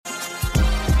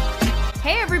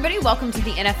Hey everybody, welcome to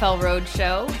the NFL Rhodes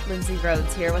Show. Lindsay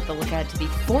Rhodes here with a look ahead to the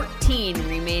 14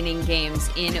 remaining games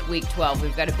in Week 12.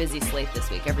 We've got a busy slate this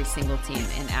week, every single team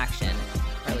in action,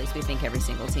 or at least we think every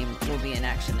single team will be in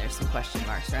action. There's some question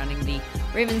marks surrounding the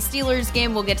Ravens-Steelers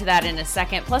game. We'll get to that in a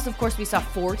second. Plus, of course, we saw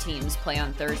 4 teams play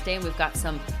on Thursday, and we've got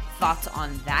some thoughts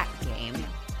on that game.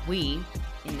 We,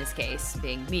 in this case,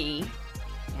 being me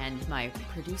and my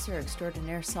producer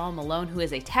extraordinaire, Saul Malone, who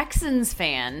is a Texans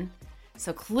fan,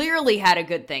 so clearly had a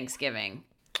good Thanksgiving.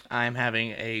 I'm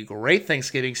having a great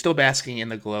Thanksgiving, still basking in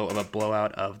the glow of a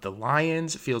blowout of the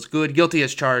Lions. Feels good. Guilty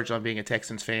as charged on being a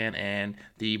Texans fan, and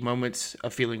the moments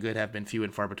of feeling good have been few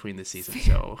and far between this season.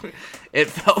 So it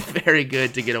felt very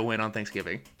good to get a win on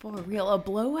Thanksgiving. For real, a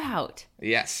blowout.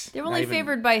 Yes. They're only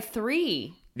favored by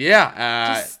 3.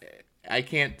 Yeah.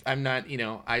 I'm not,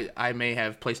 I may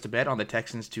have placed a bet on the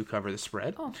Texans to cover the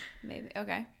spread. Oh, maybe.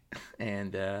 Okay.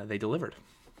 And they delivered.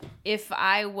 If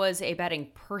I was a betting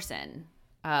person,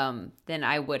 then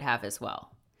I would have as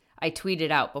well. I tweeted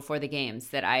out before the games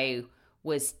that I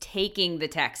was taking the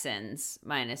Texans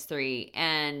 -3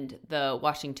 and the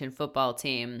Washington football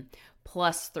team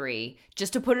 +3,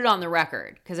 just to put it on the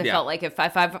record, because I felt like if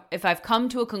I've come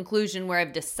to a conclusion where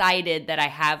I've decided that I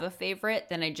have a favorite,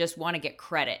 then I just want to get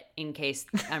credit in case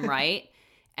I'm right.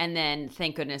 And then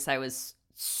thank goodness I was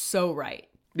so right.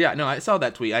 Yeah, no, I saw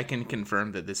that tweet. I can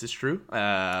confirm that this is true.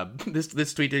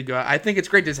 This tweet did go out. I think it's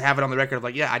great to have it on the record of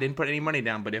I didn't put any money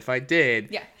down, but if I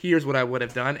did, here's what I would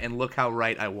have done, and look how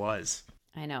right I was.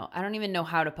 I know. I don't even know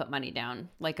how to put money down.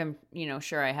 I'm,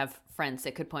 sure I have friends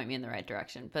that could point me in the right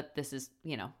direction, but this is,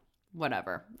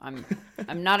 whatever. I'm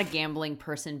not a gambling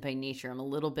person by nature. I'm a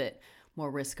little bit more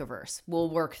risk averse. We'll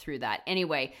work through that.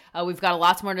 Anyway, we've got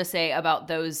lots more to say about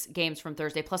those games from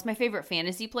Thursday, plus my favorite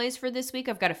fantasy plays for this week.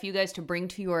 I've got a few guys to bring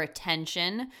to your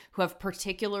attention who have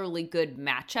particularly good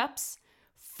matchups.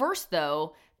 First,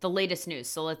 though, the latest news.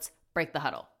 So let's break the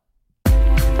huddle.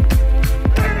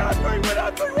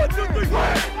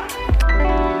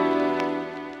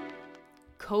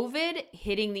 COVID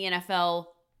hitting the NFL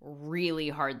really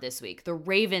hard this week. The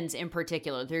Ravens in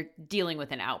particular, they're dealing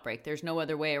with an outbreak. There's no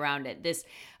other way around it. This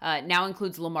now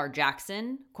includes Lamar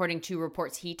Jackson. According to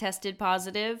reports, he tested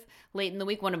positive late in the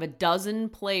week. One of a dozen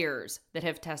players that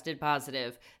have tested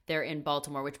positive there in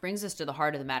Baltimore, which brings us to the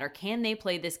heart of the matter. Can they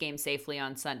play this game safely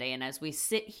on Sunday? And as we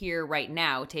sit here right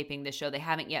now taping this show, they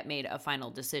haven't yet made a final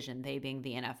decision, they being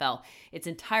the NFL. It's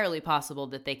entirely possible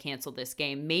that they cancel this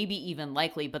game, maybe even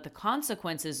likely, but the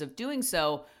consequences of doing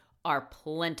so are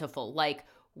plentiful. Like,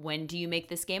 when do you make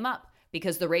this game up?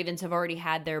 Because the Ravens have already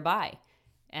had their bye,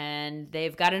 and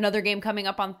they've got another game coming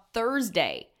up on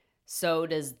Thursday. So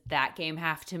does that game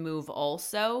have to move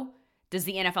also? Does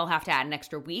the NFL have to add an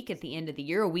extra week at the end of the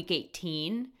year, a week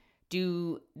 18?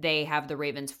 Do they have the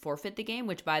Ravens forfeit the game,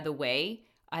 which, by the way,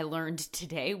 I learned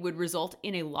today would result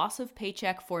in a loss of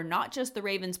paycheck for not just the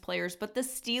Ravens players, but the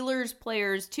Steelers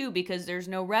players too, because there's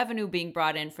no revenue being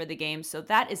brought in for the game. So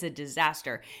that is a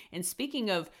disaster. And speaking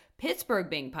of Pittsburgh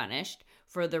being punished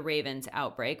for the Ravens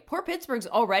outbreak, poor Pittsburgh's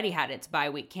already had its bye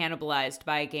week cannibalized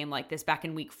by a game like this back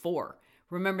in week 4.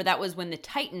 Remember, that was when the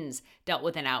Titans dealt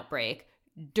with an outbreak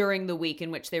during the week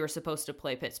in which they were supposed to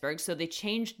play Pittsburgh. So they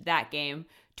changed that game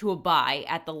to a bye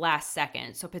at the last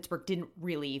second. So Pittsburgh didn't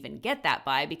really even get that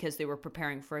bye because they were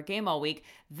preparing for a game all week.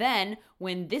 Then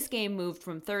when this game moved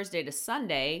from Thursday to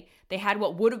Sunday, they had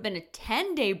what would have been a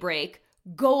 10-day break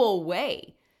go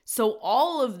away. So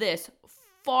all of this,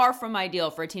 far from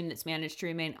ideal for a team that's managed to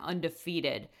remain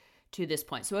undefeated to this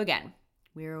point. So again,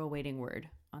 we're awaiting word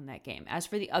on that game. As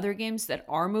for the other games that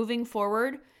are moving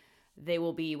forward, they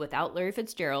will be without Larry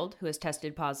Fitzgerald, who has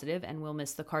tested positive and will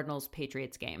miss the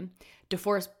Cardinals-Patriots game.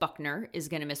 DeForest Buckner is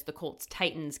going to miss the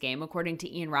Colts-Titans game. According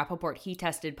to Ian Rappaport, he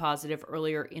tested positive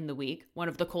earlier in the week, one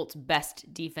of the Colts'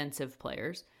 best defensive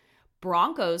players.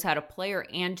 Broncos had a player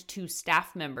and 2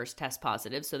 staff members test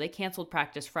positive, so they canceled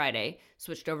practice Friday,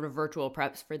 switched over to virtual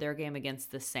preps for their game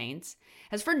against the Saints.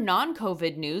 As for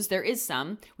non-COVID news, there is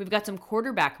some. We've got some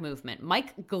quarterback movement.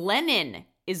 Mike Glennon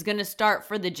is going to start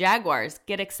for the Jaguars.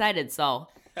 Get excited,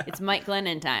 Saul. It's Mike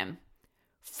Glennon time.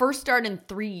 First start in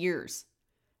 3 years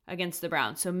against the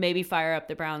Browns, so maybe fire up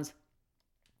the Browns'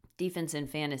 defense in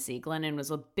fantasy. Glennon was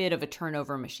a bit of a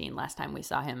turnover machine last time we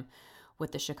saw him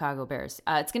with the Chicago Bears.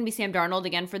 It's going to be Sam Darnold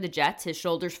again for the Jets. His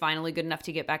shoulder's finally good enough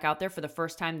to get back out there for the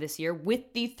first time this year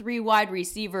with the 3 wide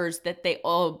receivers that they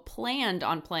all planned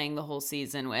on playing the whole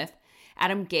season with.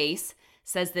 Adam Gase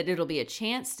says that it'll be a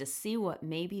chance to see what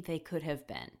maybe they could have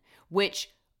been, which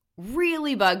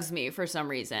really bugs me for some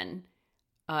reason,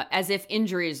 as if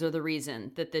injuries are the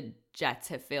reason that the Jets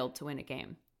have failed to win a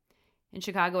game. In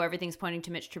Chicago, everything's pointing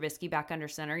to Mitch Trubisky back under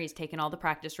center. He's taken all the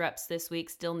practice reps this week.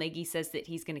 Still, Nagy says that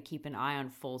he's going to keep an eye on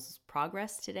Foles'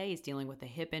 progress today. He's dealing with a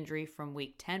hip injury from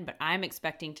week 10, but I'm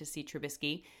expecting to see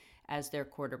Trubisky as their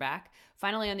quarterback.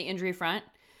 Finally, on the injury front,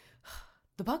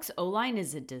 the Bucs O-line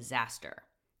is a disaster.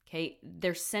 Okay,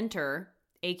 their center,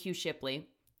 A.Q. Shipley,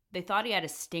 they thought he had a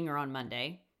stinger on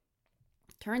Monday.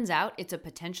 Turns out it's a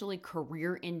potentially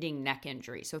career-ending neck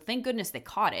injury. So thank goodness they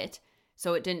caught it,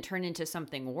 so it didn't turn into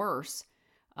something worse.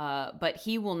 But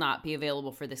he will not be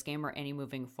available for this game or any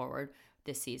moving forward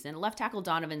this season. Left tackle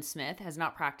Donovan Smith has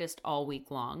not practiced all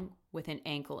week long with an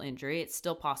ankle injury. It's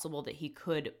still possible that he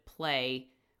could play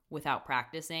without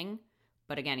practicing,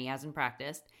 but again, he hasn't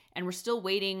practiced. And we're still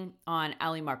waiting on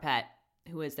Ali Marpet,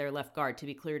 who is their left guard, to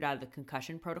be cleared out of the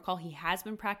concussion protocol. He has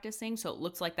been practicing, so it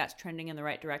looks like that's trending in the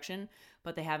right direction,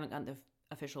 but they haven't gotten the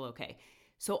official okay.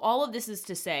 So all of this is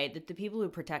to say that the people who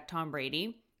protect Tom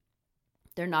Brady,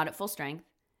 they're not at full strength,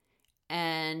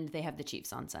 and they have the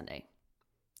Chiefs on Sunday.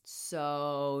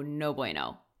 So no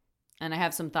bueno. And I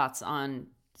have some thoughts on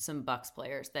some Bucs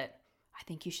players that I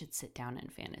think you should sit down in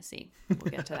fantasy.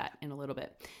 We'll get to that in a little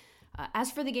bit.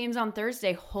 As for the games on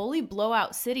Thursday, holy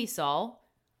blowout city, Saul.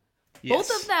 Yes.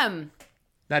 Both of them.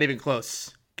 Not even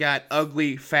close. Got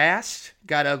ugly fast,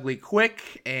 got ugly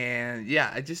quick, and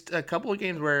yeah, just a couple of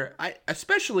games where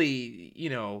especially,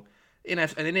 in an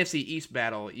NFC East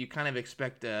battle, you kind of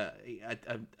expect a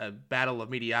battle of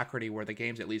mediocrity where the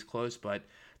game's at least close, but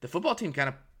the football team kind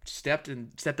of stepped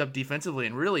up defensively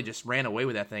and really just ran away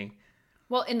with that thing.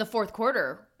 Well, in the fourth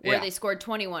quarter, where they scored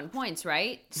 21 points,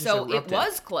 right? So it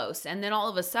was close, and then all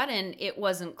of a sudden, it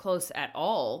wasn't close at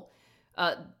all.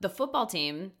 The football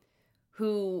team,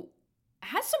 who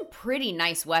has some pretty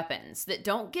nice weapons that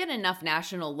don't get enough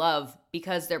national love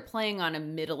because they're playing on a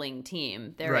middling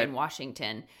team. They're in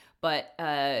Washington. But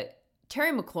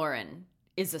Terry McLaurin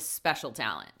is a special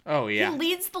talent. Oh, yeah. He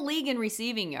leads the league in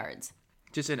receiving yards.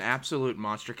 Just an absolute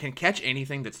monster. Can catch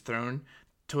anything that's thrown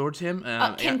towards him.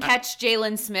 Can catch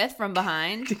Jalen Smith from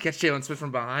behind.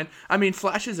 I mean,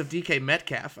 flashes of DK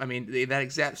Metcalf. I mean, that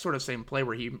exact sort of same play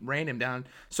where he ran him down.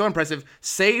 So impressive.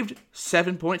 Saved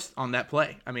 7 points on that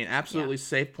play. I mean, absolutely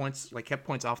saved points, kept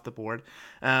points off the board.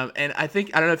 And I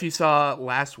don't know if you saw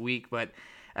last week, but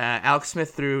Alex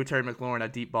Smith threw Terry McLaurin a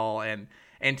deep ball, and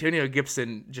Antonio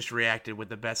Gibson just reacted with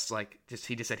the best,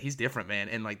 he just said, he's different, man.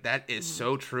 And that is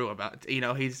so true about,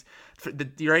 you're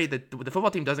right, the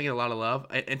football team doesn't get a lot of love.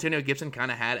 Antonio Gibson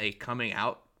kind of had a coming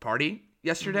out party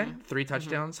yesterday, 3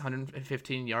 touchdowns,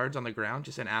 115 yards on the ground,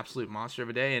 just an absolute monster of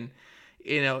a day. And,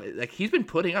 he's been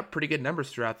putting up pretty good numbers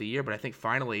throughout the year, but I think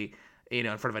finally, in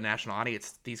front of a national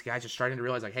audience, these guys are starting to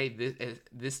realize, hey,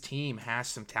 this team has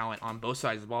some talent on both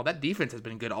sides of the ball. That defense has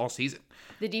been good all season.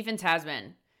 The defense has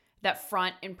been. That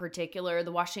front in particular,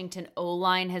 the Washington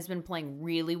O-line has been playing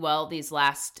really well these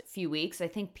last few weeks. I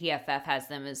think PFF has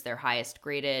them as their highest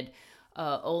graded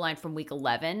O-line from week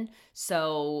 11.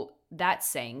 So that's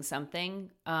saying something.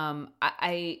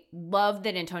 I love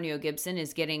that Antonio Gibson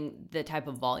is getting the type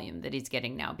of volume that he's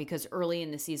getting now, because early in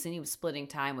the season he was splitting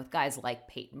time with guys like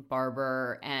Peyton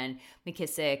Barber and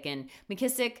McKissick. And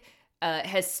McKissick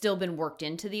has still been worked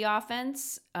into the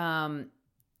offense,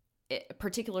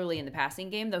 particularly in the passing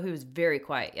game, though he was very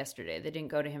quiet yesterday. They didn't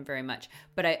go to him very much.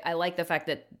 But I like the fact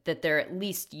that they're at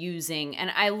least using,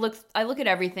 and I look at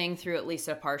everything through at least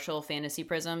a partial fantasy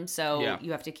prism, so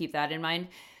you have to keep that in mind,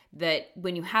 that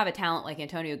when you have a talent like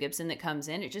Antonio Gibson that comes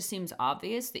in, it just seems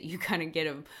obvious that you kind of get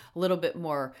a little bit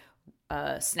more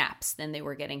snaps than they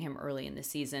were getting him early in the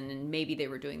season. And maybe they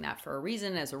were doing that for a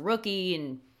reason as a rookie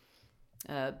and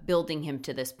building him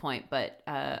to this point, but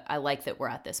I like that we're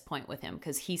at this point with him,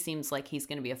 because he seems like he's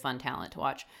going to be a fun talent to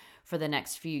watch for the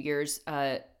next few years.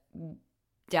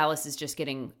 Dallas is just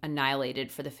getting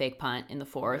annihilated for the fake punt in the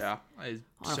fourth. Yeah,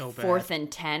 so bad. 4th and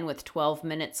 10 with 12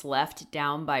 minutes left,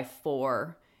 down by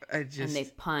 4, and they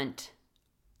punt.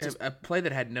 A play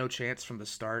that had no chance from the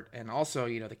start, and also,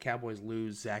 the Cowboys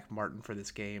lose Zach Martin for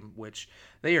this game, which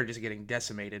they are just getting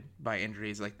decimated by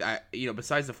injuries.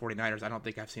 Besides the 49ers, I don't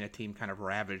think I've seen a team kind of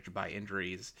ravaged by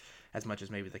injuries as much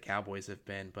as maybe the Cowboys have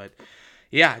been. But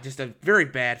yeah, just a very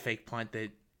bad fake punt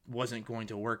that wasn't going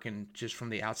to work, and just from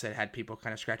the outset had people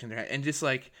kind of scratching their head, and just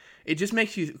it just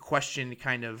makes you question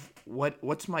kind of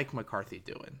what's Mike McCarthy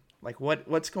doing.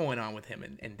 What's going on with him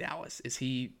in Dallas? Is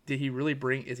he really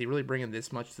bringing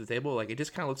this much to the table? It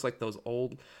just kind of looks like those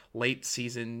old late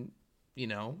season,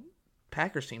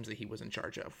 Packers teams that he was in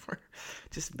charge of.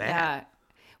 Just bad. Yeah.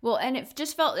 Well, and it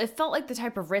felt like the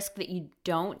type of risk that you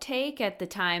don't take at the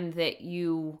time that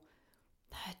you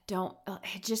don't.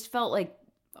 It just felt like,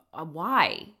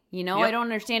 why? You know, Yep. I don't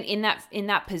understand in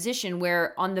that position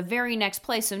where on the very next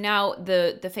play, so now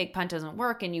the fake punt doesn't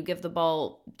work and you give the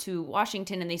ball to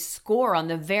Washington and they score on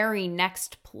the very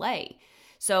next play.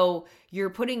 So you're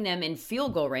putting them in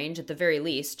field goal range at the very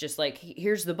least, just like,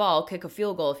 here's the ball, kick a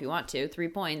field goal if you want to, 3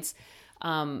 points.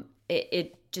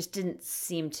 It just didn't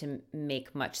seem to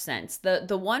make much sense.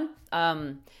 The one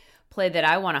play that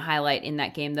I want to highlight in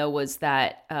that game, though, was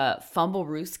that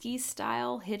Fumblerooski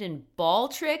style hidden ball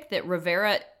trick that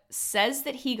Rivera says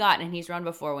that he got, and he's run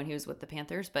before when he was with the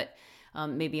Panthers, but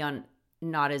maybe on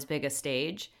not as big a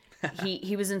stage.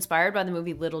 He was inspired by the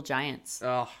movie Little Giants.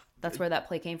 Oh, that's where that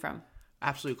play came from.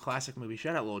 Absolute classic movie.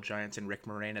 Shout out Little Giants and Rick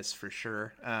Moranis for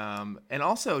sure. And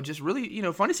also just really,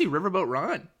 fun to see Riverboat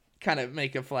Ron kind of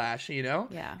make a flash,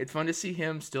 Yeah. It's fun to see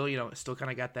him still, still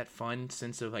kind of got that fun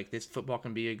sense of like this football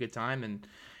can be a good time. And,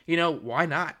 why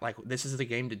not? Like, this is the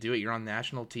game to do it. You're on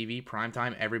national TV,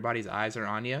 primetime. Everybody's eyes are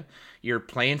on you. You're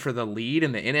playing for the lead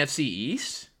in the NFC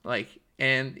East. Like,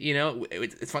 and,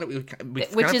 it's funny.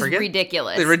 Which is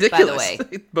ridiculous, They're ridiculous, by the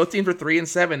way. Both teams are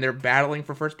 3-7. They're battling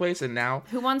for first place. And now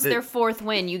who wants their fourth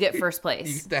win? You get first place.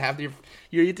 You get to have you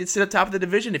get to sit at the top of the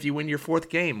division if you win your fourth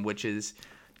game, which is...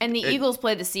 And the Eagles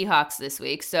play the Seahawks this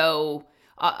week, so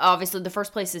obviously the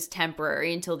first place is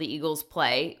temporary until the Eagles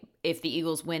play. If the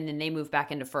Eagles win, then they move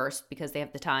back into first because they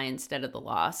have the tie instead of the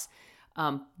loss.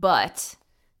 But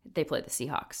they play the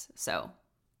Seahawks, so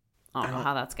I don't know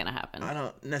how that's going to happen. I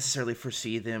don't necessarily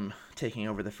foresee them taking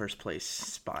over the first place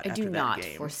spot after that game. I do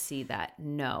not foresee that,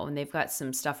 no. And they've got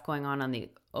some stuff going on the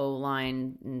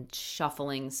O-line and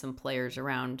shuffling some players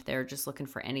around. They're just looking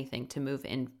for anything to move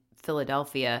in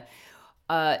Philadelphia.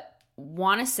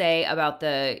 Want to say about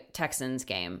the Texans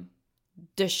game,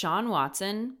 Deshaun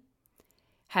Watson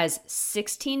has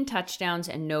 16 touchdowns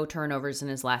and no turnovers in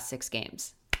his last 6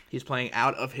 games. He's playing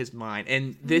out of his mind.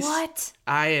 And this, what?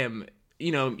 I am,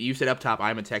 you said up top,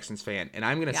 I'm a Texans fan, and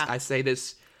I say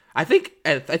this, I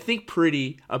think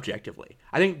pretty objectively.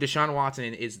 I think Deshaun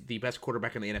Watson is the best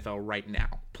quarterback in the NFL right now,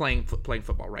 playing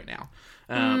football right now.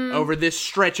 Over this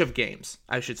stretch of games,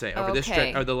 I should say, this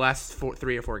stretch, or the last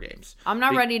 3 or 4 games. I'm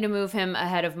not ready to move him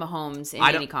ahead of Mahomes in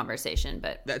any conversation,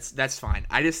 but that's fine.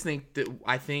 I just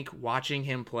think watching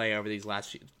him play over these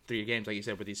last 3 games, like you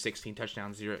said, with these 16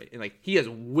 touchdowns, he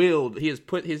has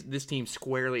put this team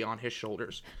squarely on his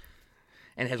shoulders.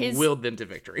 And has willed them to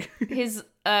victory. His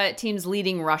team's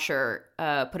leading rusher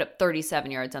put up 37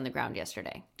 yards on the ground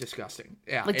yesterday. Disgusting.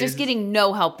 Yeah, just getting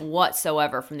no help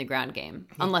whatsoever from the ground game,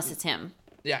 unless it's him.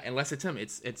 Yeah, unless it's him.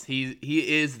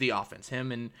 He is the offense.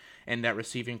 Him and that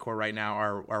receiving core right now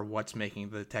are what's making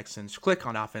the Texans click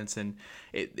on offense. And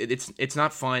it's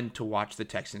not fun to watch the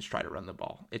Texans try to run the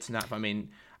ball. It's not. I mean,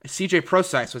 CJ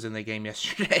Prosise was in the game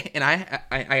yesterday, and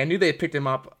I knew they had picked him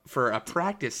up for a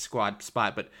practice squad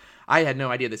spot, but I had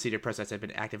no idea that CJ Prosise had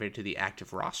been activated to the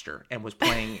active roster and was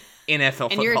playing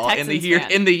NFL football in the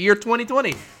year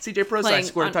 2020. CJ Prosise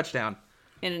scored a touchdown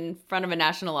in front of a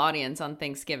national audience on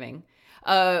Thanksgiving.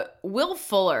 Will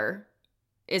Fuller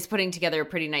is putting together a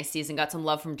pretty nice season. Got some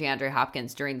love from DeAndre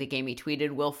Hopkins during the game. He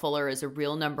tweeted, "Will Fuller is a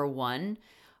real number one."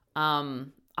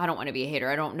 I don't want to be a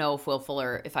hater. I don't know if Will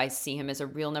Fuller, if I see him as a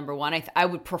real number one, I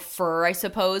would prefer, I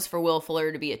suppose, for Will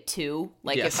Fuller to be a 2.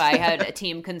 Like, yes. If I had a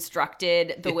team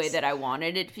constructed the way that I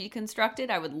wanted it to be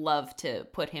constructed, I would love to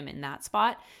put him in that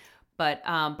spot.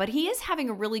 But he is having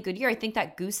a really good year. I think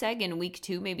that goose egg in week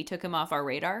 2 maybe took him off our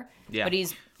radar. Yeah. But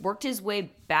he's worked his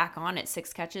way back on at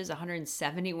 6 catches,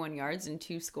 171 yards, and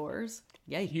 2 scores.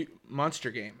 Yeah,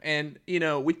 monster game. And,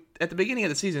 at the beginning of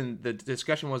the season, the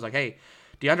discussion was like, hey,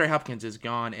 DeAndre Hopkins is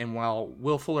gone, and while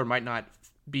Will Fuller might not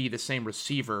be the same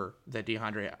receiver that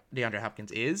DeAndre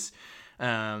Hopkins is,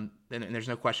 and there's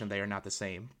no question they are not the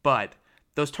same, but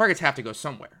those targets have to go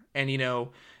somewhere. And,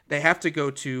 they have to go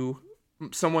to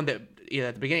someone that,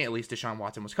 at the beginning at least, Deshaun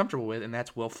Watson was comfortable with, and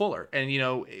that's Will Fuller. And,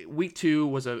 week 2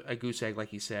 was a goose egg,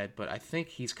 like you said, but I think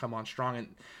he's come on strong,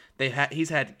 and he's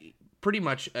had pretty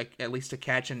much at least a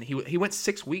catch, and he went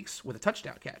 6 weeks with a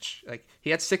touchdown catch. Like,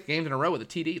 he had 6 games in a row with a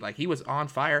TD. Like, he was on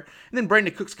fire. And then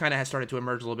Brandon Cooks kind of has started to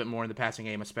emerge a little bit more in the passing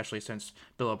game, especially since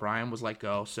Bill O'Brien was let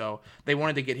go. So they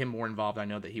wanted to get him more involved. I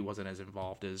know that he wasn't as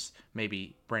involved as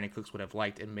maybe Brandon Cooks would have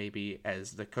liked, and maybe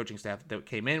as the coaching staff that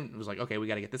came in was like, okay, we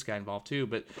got to get this guy involved too.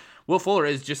 But Will Fuller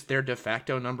is just their de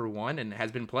facto number one and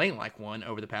has been playing like one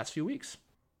over the past few weeks.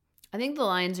 I think the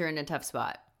Lions are in a tough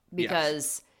spot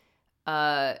because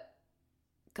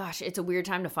gosh, it's a weird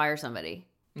time to fire somebody.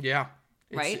 Yeah.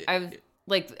 Right?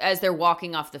 As they're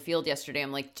walking off the field yesterday,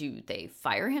 I'm like, do they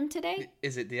fire him today?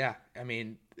 Is it? Yeah. I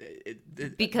mean,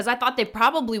 because I thought they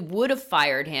probably would have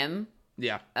fired him.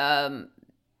 Yeah.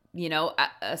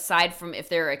 aside from if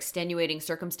there are extenuating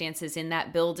circumstances in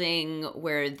that building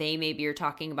where they maybe are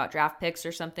talking about draft picks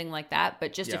or something like that.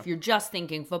 But just if you're just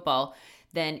thinking football,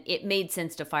 then it made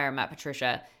sense to fire Matt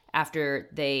Patricia after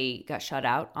they got shut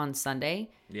out on Sunday.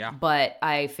 Yeah. But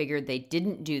I figured they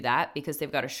didn't do that because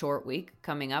they've got a short week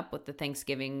coming up with the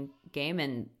Thanksgiving game.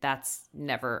 And that's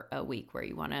never a week where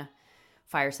you want to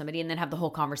fire somebody and then have the whole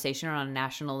conversation on a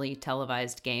nationally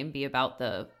televised game be about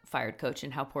the fired coach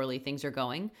and how poorly things are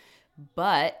going.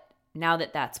 But now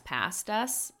that that's past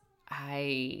us,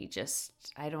 I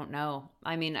don't know.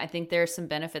 I mean, I think there's some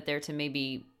benefit there to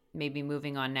maybe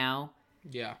moving on now.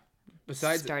 Yeah.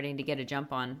 Besides starting to get a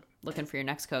jump on looking for your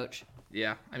next coach.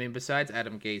 Yeah. I mean, besides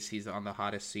Adam Gase, he's on the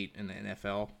hottest seat in the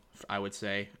NFL, I would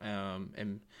say.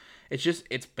 And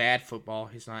it's bad football.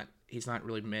 He's not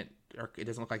really meant, or it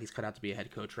doesn't look like he's cut out to be a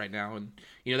head coach right now. And,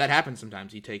 that happens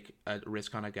sometimes. You take a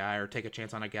risk on a guy or take a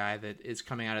chance on a guy that is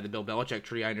coming out of the Bill Belichick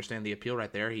tree. I understand the appeal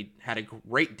right there. He had a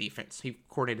great defense. He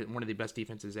coordinated one of the best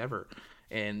defenses ever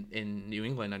in New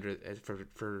England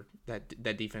for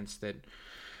that defense that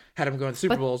had him going to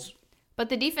Super Bowls. But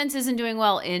the defense isn't doing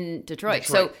well in Detroit.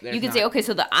 So you can say, okay,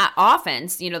 so the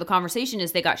offense, the conversation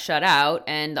is they got shut out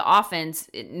and the offense,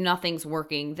 nothing's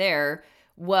working there.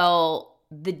 Well,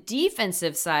 the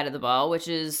defensive side of the ball, which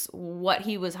is what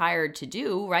he was hired to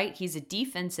do, right? He's a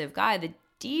defensive guy. The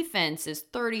defense is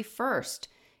 31st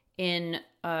in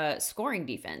scoring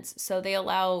defense. So they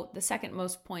allow the second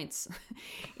most points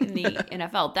in the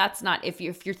NFL. That's not, if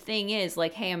your thing is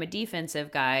like, hey, I'm a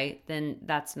defensive guy, then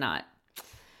that's not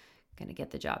going to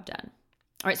get the job done.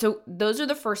 All right, so those are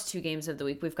the first two games of the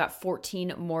week. We've got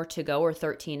 14 more to go, or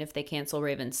 13 if they cancel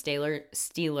Ravens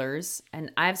Steelers.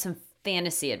 And I have some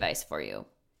fantasy advice for you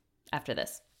after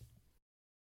this.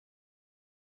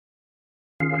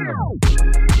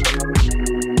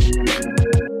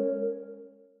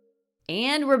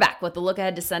 And we're back with a look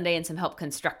ahead to Sunday and some help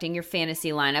constructing your fantasy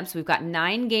lineups. We've got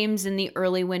 9 games in the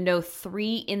early window,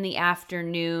 3 in the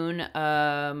afternoon.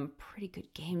 Pretty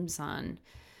good games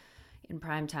in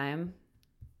prime time.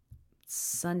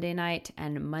 Sunday night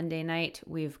and Monday night,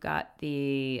 we've got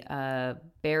the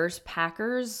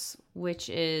Bears-Packers, which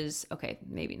is, okay,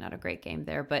 maybe not a great game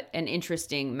there, but an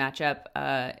interesting matchup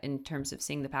in terms of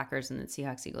seeing the Packers and the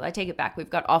Seahawks-Eagles. I take it back. We've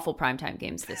got awful primetime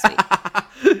games this week.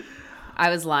 I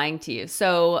was lying to you.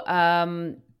 So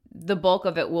the bulk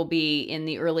of it will be in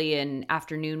the early and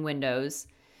afternoon windows.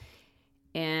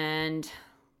 And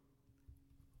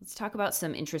let's talk about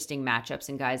some interesting matchups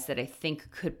and guys that I think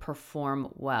could perform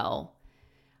well.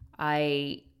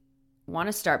 I want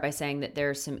to start by saying that there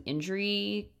are some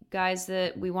injury guys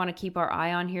that we want to keep our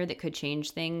eye on here that could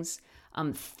change things.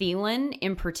 Thielen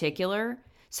in particular.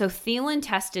 So Thielen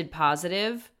tested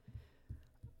positive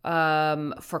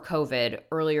for COVID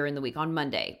earlier in the week on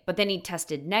Monday, but then he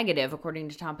tested negative according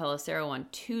to Tom Pelissero on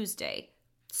Tuesday.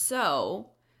 So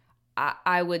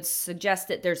I would suggest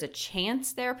that there's a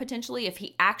chance there potentially. If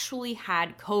he actually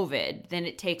had COVID, then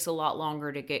it takes a lot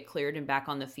longer to get cleared and back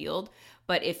on the field.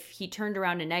 But if he turned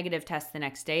around a negative test the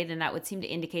next day, then that would seem to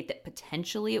indicate that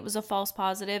potentially it was a false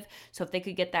positive. So if they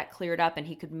could get that cleared up and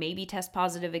he could maybe test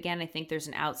positive again, I think there's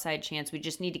an outside chance. We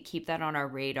just need to keep that on our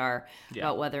radar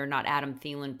about whether or not Adam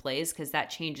Thielen plays, because that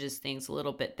changes things a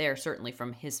little bit there, certainly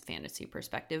from his fantasy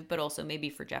perspective, but also maybe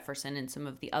for Jefferson and some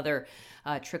of the other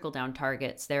trickle-down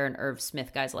targets there and Irv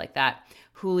Smith, guys like that.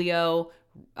 Julio,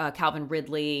 Calvin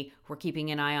Ridley, we're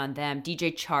keeping an eye on them.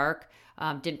 DJ Chark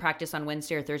didn't practice on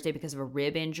Wednesday or Thursday because of a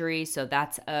rib injury, so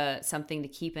that's something to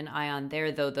keep an eye on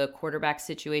there, though the quarterback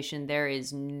situation there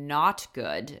is not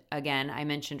good. Again, I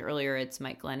mentioned earlier it's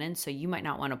Mike Glennon, so you might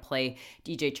not want to play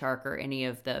DJ Chark or any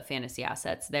of the fantasy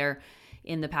assets there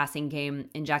in the passing game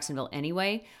in Jacksonville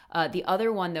anyway. The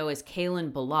other one, though, is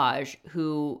Kalen Ballage,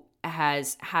 who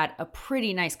has had a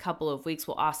pretty nice couple of weeks.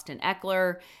 Well, Austin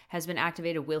Eckler has been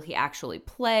activated. Will he actually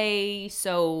play?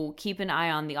 So keep an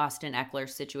eye on the Austin Eckler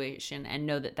situation and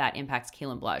know that that impacts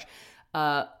Kalen Ballage.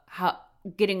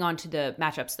 Getting on to the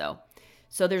matchups, though.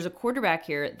 So there's a quarterback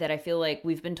here that I feel like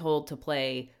we've been told to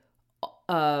play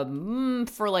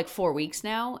for like 4 weeks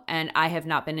now, and I have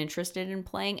not been interested in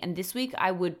playing. And this week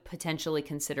I would potentially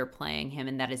consider playing him,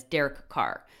 and that is Derek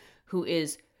Carr, who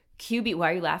is QB. Why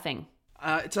are you laughing?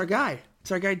 It's our guy.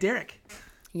 It's our guy, Derek.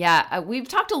 Yeah, we've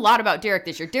talked a lot about Derek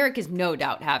this year. Derek is no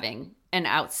doubt having an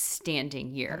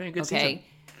outstanding year. Having a good season.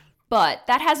 But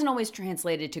that hasn't always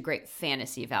translated to great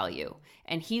fantasy value.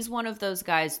 And he's one of those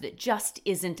guys that just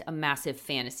isn't a massive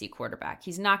fantasy quarterback.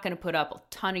 He's not going to put up a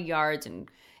ton of yards.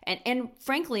 And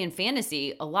frankly, in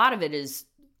fantasy, a lot of it is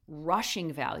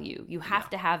rushing value. You have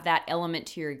to have that element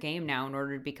to your game now in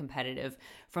order to be competitive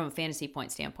from a fantasy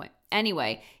point standpoint.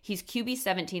 Anyway, he's QB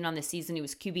 17 on the season. He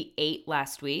was QB 8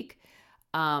 last week.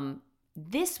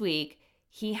 This week,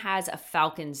 he has a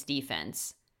Falcons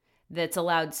defense that's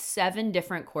allowed 7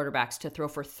 different quarterbacks to throw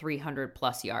for 300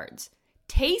 plus yards.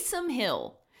 Taysom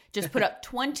Hill just put up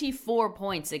 24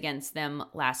 points against them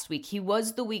last week. He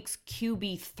was the week's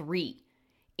QB 3.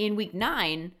 In week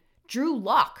 9, Drew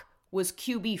Lock was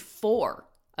QB 4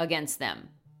 against them.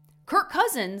 Kirk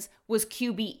Cousins was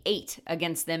QB 8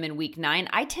 against them in week 9.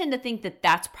 I tend to think that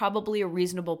that's probably a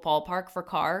reasonable ballpark for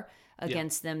Carr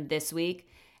against them this week.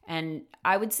 And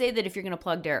I would say that if you're going to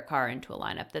plug Derek Carr into a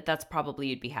lineup, that's probably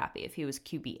you'd be happy if he was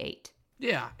QB 8.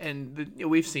 Yeah, and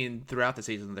we've seen throughout the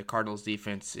season the Cardinals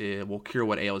defense will cure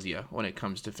what ails you when it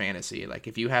comes to fantasy. Like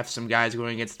if you have some guys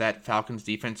going against that Falcons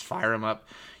defense, fire them up,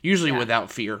 usually without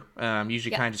fear.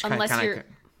 Usually kind of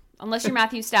Unless you're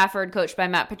Matthew Stafford, coached by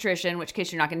Matt Patricia, in which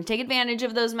case you're not going to take advantage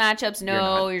of those matchups.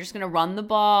 No, you're just going to run the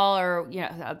ball, or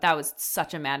that was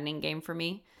such a maddening game for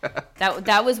me.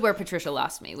 That was where Patricia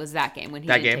lost me. Was that game when he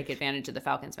didn't take advantage of the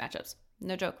Falcons matchups?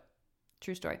 No joke,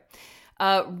 true story.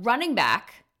 Running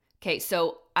back. Okay,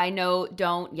 so I know,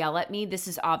 don't yell at me. This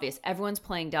is obvious. Everyone's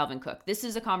playing Dalvin Cook. This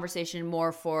is a conversation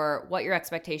more for what your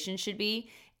expectations should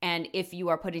be, and if you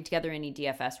are putting together any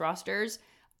DFS rosters.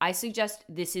 I suggest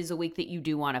this is a week that you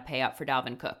do want to pay up for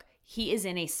Dalvin Cook. He is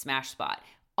in a smash spot.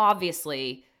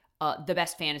 Obviously, the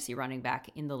best fantasy running back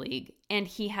in the league, and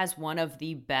he has one of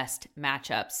the best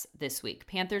matchups this week.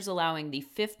 Panthers allowing the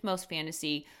 5th most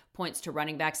fantasy points to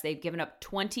running backs. They've given up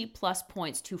 20 plus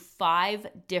points to 5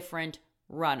 different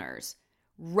runners.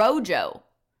 Rojo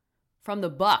from the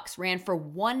Bucks ran for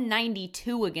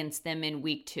 192 against them in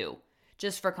week 2.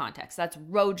 Just for context, that's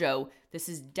Rojo. This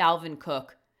is Dalvin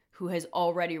Cook, who has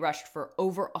already rushed for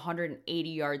over 180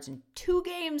 yards in 2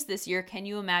 games this year. Can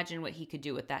you imagine what he could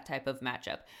do with that type of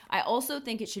matchup? I also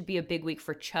think it should be a big week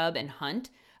for Chubb and Hunt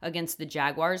against the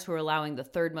Jaguars, who are allowing the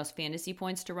 3rd most fantasy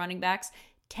points to running backs.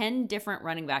 10 different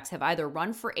running backs have either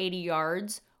run for 80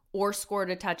 yards or scored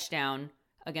a touchdown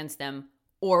against them,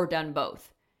 or done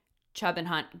both. Chubb and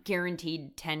Hunt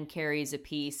guaranteed 10 carries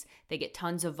apiece. They get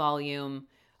tons of volume.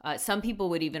 Some people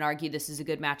would even argue this is a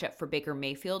good matchup for Baker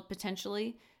Mayfield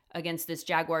potentially against this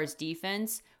Jaguars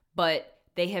defense, but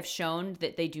they have shown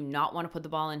that they do not want to put the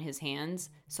ball in his hands.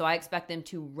 So I expect them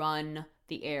to run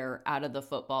the air out of the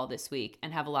football this week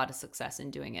and have a lot of success in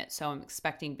doing it. So I'm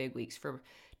expecting big weeks for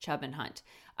Chubb and Hunt.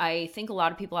 I think a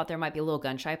lot of people out there might be a little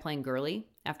gun shy playing Gurley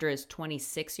after his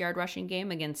 26-yard rushing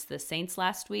game against the Saints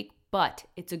last week, but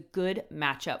it's a good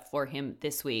matchup for him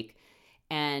this week.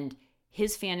 And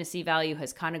his fantasy value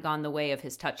has kind of gone the way of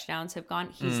his touchdowns have gone.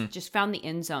 He's just found the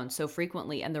end zone so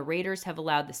frequently, and the Raiders have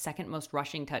allowed the 2nd most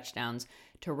rushing touchdowns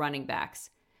to running backs.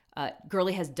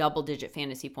 Gurley has double-digit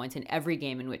fantasy points in every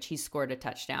game in which he's scored a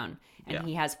touchdown, and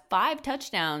he has 5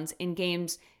 touchdowns in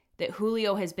games that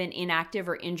Julio has been inactive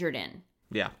or injured in.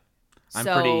 Yeah,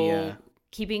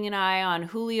 keeping an eye on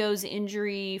Julio's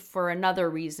injury for another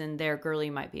reason there, Gurley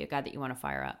might be a guy that you want to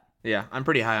fire up. Yeah, I'm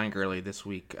pretty high on Gurley this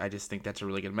week. I just think that's a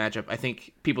really good matchup. I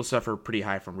think people suffer pretty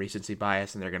high from recency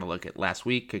bias, and they're going to look at last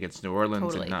week against New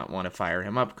Orleans and not want to fire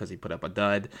him up because he put up a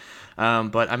dud.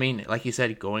 But, I mean, like you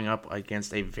said, going up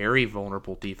against a very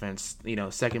vulnerable defense,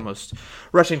 2nd most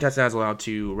rushing touchdowns allowed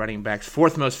to running backs,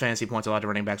 4th most fantasy points allowed to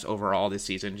running backs overall this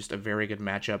season. Just a very good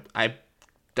matchup.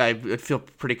 I feel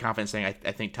pretty confident saying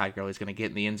I think Todd Gurley is going to get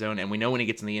in the end zone, and we know when he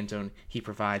gets in the end zone, he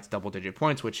provides double-digit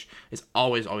points, which is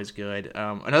always good.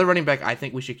 Another running back I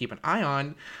think we should keep an eye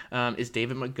on is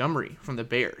David Montgomery from the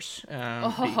Bears.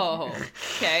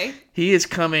 Okay. He is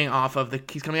coming out of the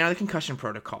concussion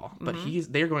protocol, but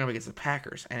they're going up against the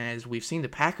Packers, and as we've seen, the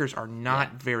Packers are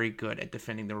not very good at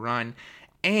defending the run,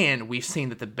 and we've seen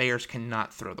that the Bears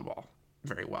cannot throw the ball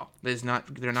very well. They're not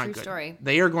True good. Story.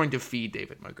 They are going to feed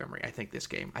David Montgomery, I think, this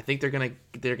game. I think they're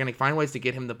gonna find ways to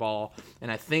get him the ball,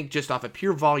 and I think just off a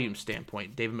pure volume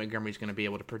standpoint, David Montgomery is going to be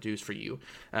able to produce for you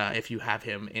if you have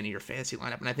him in your fantasy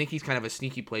lineup. And I think he's kind of a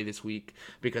sneaky play this week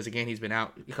because again he's been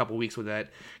out a couple weeks with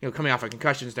that. Coming off a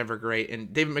concussion is never great,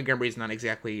 and David Montgomery is not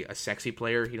exactly a sexy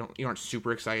player. You aren't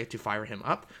super excited to fire him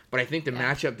up, but I think the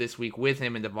matchup this week with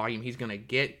him and the volume he's going to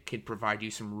get could provide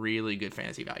you some really good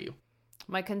fantasy value.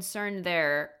 My concern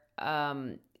there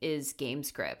is game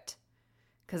script,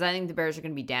 because I think the Bears are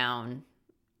going to be down,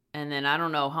 and then I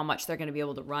don't know how much they're going to be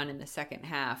able to run in the second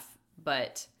half.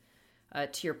 But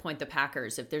to your point, the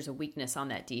Packers, if there's a weakness on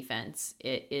that defense,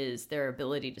 it is their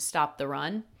ability to stop the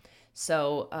run.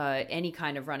 So any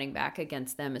kind of running back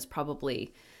against them is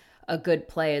probably a good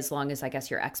play as long as I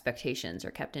guess your expectations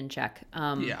are kept in check.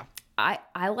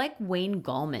 I like Wayne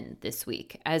Gallman this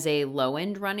week as a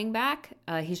low-end running back.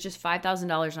 He's just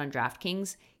 $5,000 on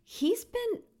DraftKings. He's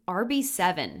been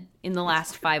RB7 in the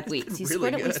last 5 weeks. He's really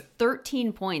scored at good. least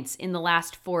 13 points in the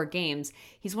last 4 games.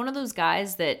 He's one of those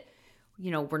guys that,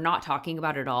 we're not talking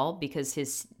about at all because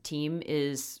his team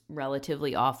is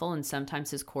relatively awful and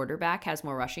sometimes his quarterback has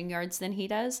more rushing yards than he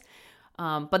does.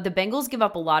 But the Bengals give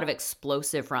up a lot of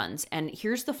explosive runs. And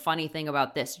here's the funny thing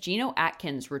about this. Geno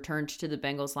Atkins returned to the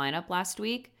Bengals lineup last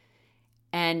week,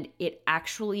 and it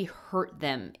actually hurt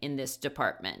them in this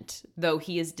department, though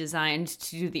he is designed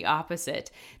to do the opposite.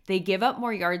 They give up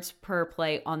more yards per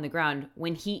play on the ground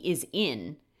when he is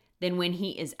in than when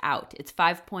he is out. It's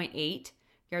 5.8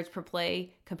 yards per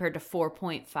play compared to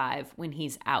 4.5 when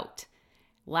he's out.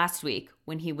 Last week,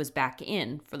 when he was back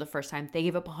in for the first time, they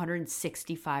gave up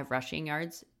 165 rushing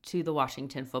yards to the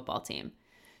Washington football team.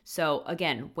 So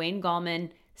again, Wayne Gallman,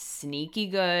 sneaky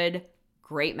good,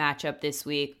 great matchup this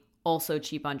week. Also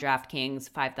cheap on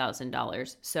DraftKings,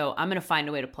 $5,000. So I'm going to find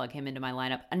a way to plug him into my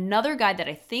lineup. Another guy that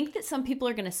I think that some people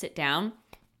are going to sit down,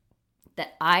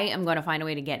 that I am going to find a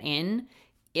way to get in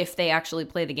if they actually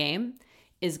play the game,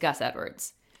 is Gus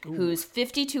Edwards, who's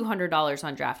 $5,200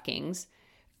 on DraftKings.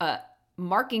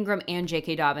 Mark Ingram and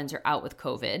J.K. Dobbins are out with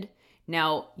COVID.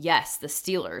 Now, yes, the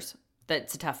Steelers,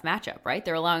 that's a tough matchup, right?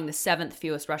 They're allowing the 7th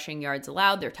fewest rushing yards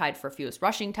allowed. They're tied for fewest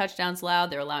rushing touchdowns allowed.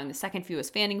 They're allowing the 2nd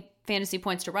fewest fantasy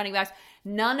points to running backs.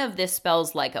 None of this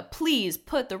spells like a please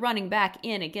put the running back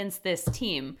in against this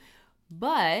team.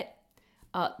 But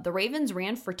the Ravens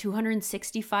ran for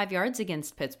 265 yards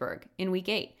against Pittsburgh in Week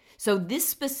 8. So this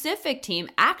specific team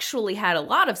actually had a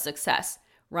lot of success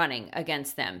running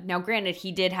against them. Now, granted,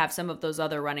 he did have some of those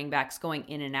other running backs going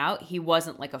in and out. He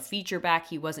wasn't like a feature back.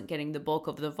 He wasn't getting the bulk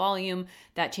of the volume.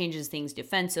 That changes things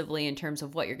defensively in terms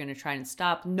of what you're going to try and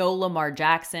stop. No Lamar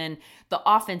Jackson. The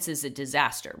offense is a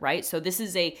disaster, right? So this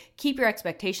is a keep your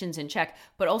expectations in check,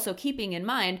 but also keeping in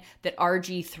mind that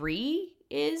RG3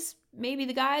 is maybe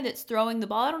the guy that's throwing the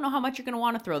ball. I don't know how much you're going to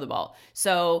want to throw the ball.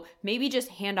 So maybe just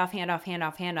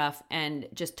handoff, and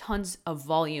just tons of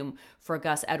volume for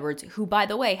Gus Edwards, who, by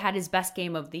the way, had his best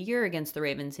game of the year against the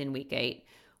Ravens in Week 8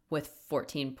 with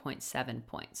 14.7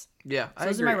 points. Yeah, so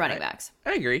those are my running backs.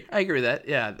 I agree with that.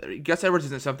 Yeah, Gus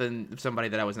Edwards isn't somebody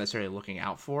that I was necessarily looking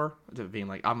out for, to being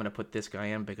like, I'm going to put this guy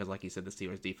in because, like you said, the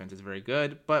Steelers' defense is very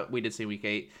good. But we did see Week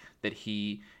 8 that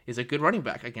he is a good running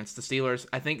back against the Steelers.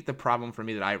 I think the problem for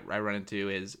me that I run into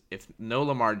is if no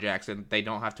Lamar Jackson, they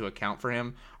don't have to account for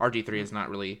him. RG3 is not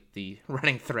really the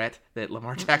running threat that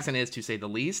Lamar Jackson is, to say the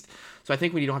least. So I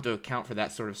think when you don't have to account for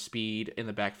that sort of speed in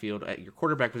the backfield at your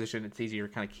quarterback position, it's easier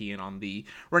to kind of key in on the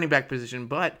running back position.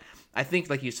 But I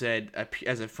think, like you said,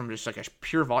 from just like a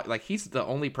pure volume, like he's the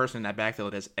only person in that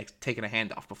backfield that has taken a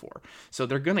handoff before. So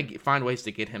they're going to find ways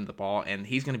to get him the ball, and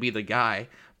he's going to be the guy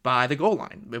by the goal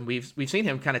line. And we've seen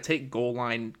him kind of take goal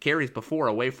line carries before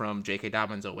away from J.K.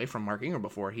 Dobbins, away from Mark Ingram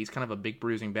before. He's kind of a big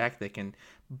bruising back that can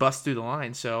bust through the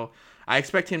line. So I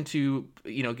expect him to,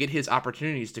 get his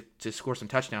opportunities to score some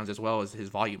touchdowns as well as his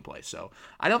volume play. So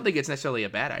I don't think it's necessarily a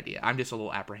bad idea. I'm just a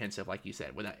little apprehensive, like you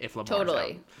said, if Lamar's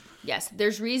Totally. out. Yes,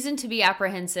 there's reason to be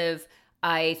apprehensive.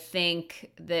 I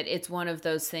think that it's one of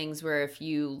those things where if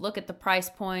you look at the price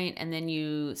point and then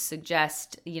you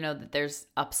suggest, that there's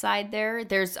upside there,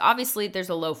 there's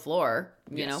a low floor,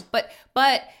 Yes.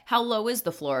 but how low is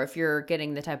the floor if you're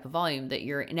getting the type of volume that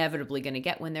you're inevitably going to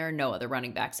get when there are no other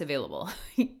running backs available?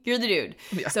 You're the dude.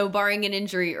 Yeah. So barring an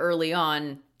injury early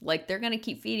on, like they're going to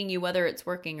keep feeding you whether it's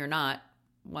working or not,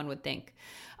 one would think.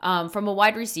 From a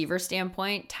wide receiver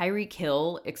standpoint, Tyreek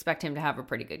Hill, expect him to have a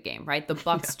pretty good game, right? The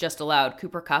Bucs just allowed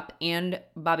Cooper Kupp and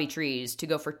Bobby Trees to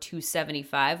go for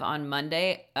 275 on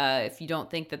Monday. If you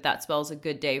don't think that spells a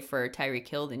good day for Tyreek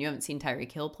Hill, then you haven't seen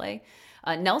Tyreek Hill play.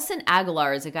 Nelson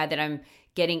Aguilar is a guy that I'm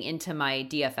getting into my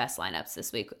DFS lineups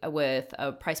this week with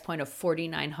a price point of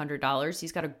 $4,900.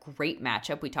 He's got a great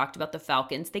matchup. We talked about the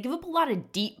Falcons. They give up a lot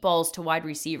of deep balls to wide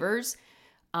receivers.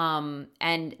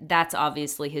 And that's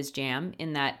obviously his jam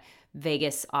in that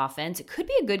Vegas offense. It could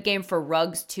be a good game for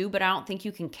Ruggs too, but I don't think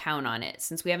you can count on it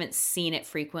since we haven't seen it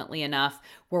frequently enough.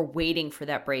 We're waiting for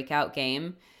that breakout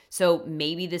game. So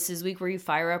maybe this is week where you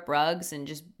fire up Ruggs and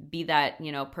just be that,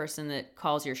 person that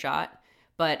calls your shot.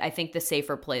 But I think the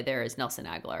safer play there is Nelson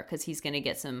Aguilar because he's going to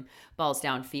get some balls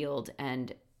downfield,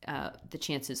 and the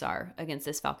chances are against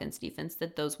this Falcons defense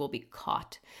that those will be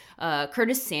caught.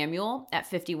 Curtis Samuel at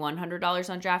 $5,100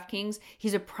 on DraftKings.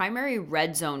 He's a primary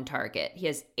red zone target. He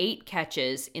has 8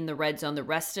 catches in the red zone. The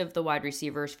rest of the wide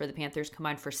receivers for the Panthers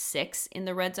combined for 6 in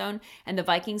the red zone, and the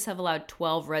Vikings have allowed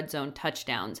 12 red zone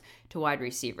touchdowns to wide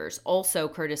receivers. Also,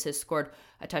 Curtis has scored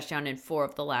a touchdown in 4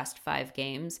 of the last 5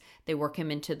 games. They work him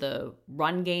into the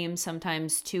run game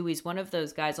sometimes too. He's one of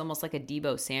those guys almost like a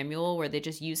Deebo Samuel where they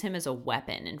just use him as a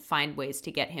weapon and find ways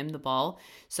to get him the ball.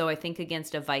 So I think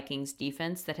against a Vikings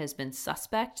defense that has been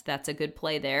suspect, that's a good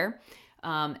play there.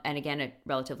 And again, a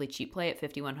relatively cheap play at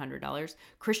 $5,100.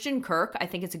 Christian Kirk, I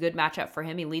think it's a good matchup for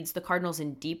him. He leads the Cardinals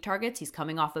in deep targets. He's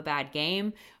coming off a bad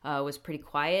game, was pretty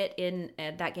quiet in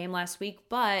that game last week,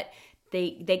 but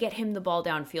they get him the ball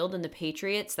downfield, and the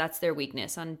Patriots, that's their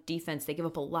weakness. On defense, they give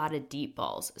up a lot of deep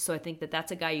balls. So I think that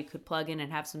that's a guy you could plug in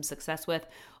and have some success with.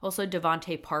 Also,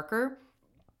 Devontae Parker.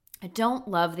 I don't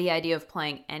love the idea of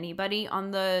playing anybody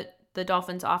on the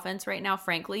Dolphins offense right now,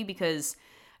 frankly, because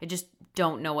I just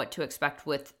don't know what to expect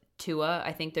with Tua.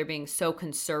 I think they're being so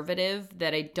conservative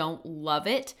that I don't love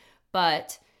it,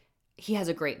 but he has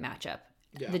a great matchup.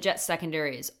 Yeah. The Jets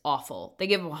secondary is awful. They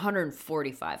gave him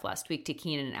 145 last week to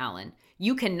Keenan Allen.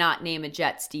 You cannot name a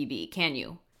Jets DB, can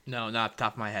you? No, not off the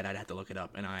top of my head. I'd have to look it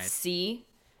up. See?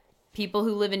 People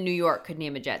who live in New York could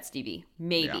name a Jets DB.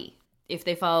 Maybe. Yeah. If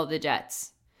they follow the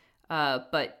Jets.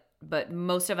 But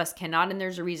most of us cannot, and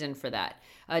there's a reason for that.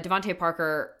 Devontae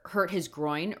Parker hurt his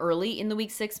groin early in the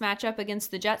Week 6 matchup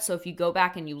against the Jets, so if you go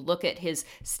back and you look at his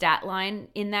stat line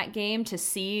in that game to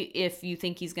see if you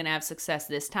think he's going to have success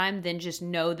this time, then just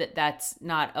know that that's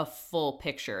not a full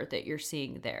picture that you're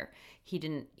seeing there. He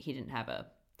didn't have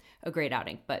a great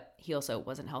outing, but he also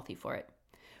wasn't healthy for it.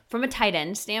 From a tight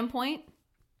end standpoint,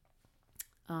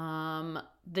 the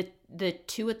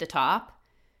two at the top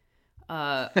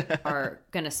are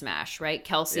going to smash, right?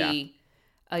 Kelsey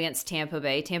against Tampa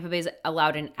Bay. Tampa Bay's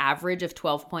allowed an average of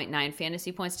 12.9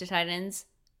 fantasy points to tight ends.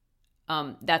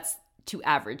 That's to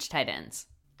average tight ends.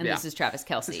 And this is Travis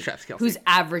Kelce, who's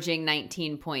averaging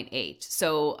 19.8.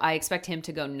 So I expect him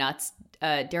to go nuts.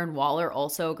 Darren Waller,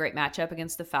 also a great matchup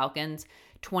against the Falcons.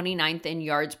 29th in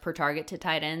yards per target to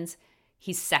tight ends.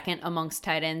 He's second amongst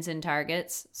tight ends in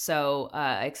targets. So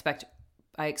I expect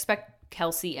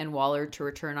Kelce and Waller to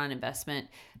return on investment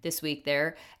this week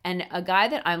there. And a guy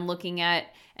that I'm looking at,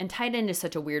 and tight end is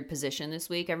such a weird position this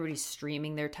week. Everybody's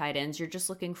streaming their tight ends. You're just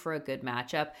looking for a good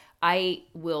matchup. I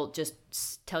will just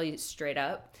tell you straight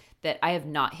up that I have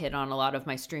not hit on a lot of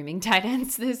my streaming tight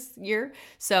ends this year.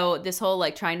 So this whole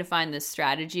trying to find this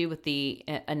strategy with the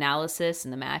analysis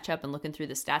and the matchup and looking through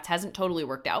the stats hasn't totally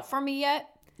worked out for me yet.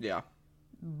 Yeah.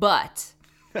 But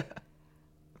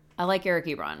I like Eric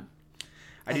Ebron.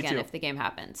 I do too. If the game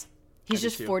happens. He's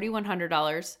just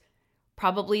 $4,100.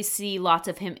 Probably see lots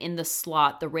of him in the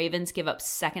slot. The Ravens give up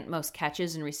second most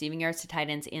catches and receiving yards to tight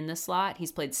ends in the slot.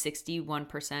 He's played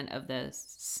 61% of the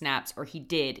snaps, or he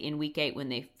did in week 8 when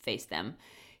they faced them.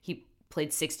 He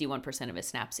played 61% of his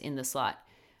snaps in the slot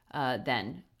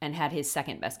then, and had his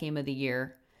second best game of the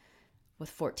year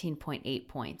with 14.8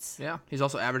 points. Yeah, he's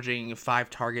also averaging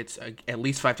at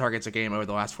least 5 targets a game over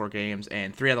the last 4 games,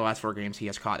 and 3 out of the last 4 games he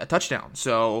has caught a touchdown.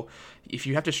 So if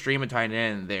you have to stream a tight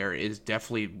end, there is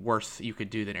definitely worse you could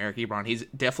do than Eric Ebron. He's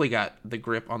definitely got the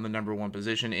grip on the number 1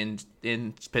 position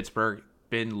in Pittsburgh.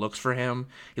 Ben looks for him.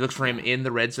 He looks for him in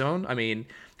the red zone. I mean,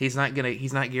 he's not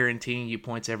guaranteeing you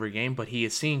points every game, but he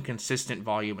is seeing consistent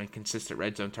volume and consistent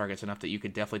red zone targets enough that you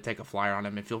could definitely take a flyer on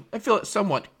him and feel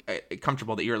somewhat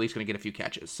comfortable that you're at least going to get a few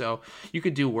catches. So you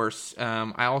could do worse.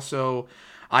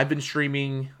 I've been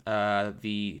streaming I've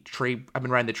been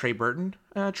riding the Trey Burton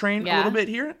train a little bit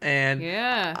here, and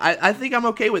I think I'm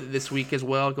okay with it this week as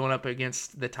well, going up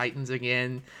against the Titans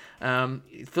again.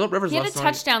 Phillip Rivers. He had a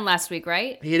touchdown last week,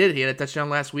 right? He did. He had a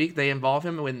touchdown last week. They involve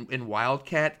him in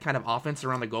wildcat kind of offense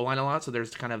around the goal line a lot. So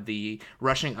there's kind of the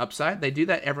rushing upside. They do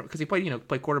that because he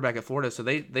played quarterback at Florida. So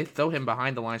they throw him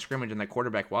behind the line of scrimmage in that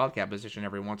quarterback wildcat position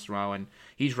every once in a while, and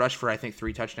he's rushed for I think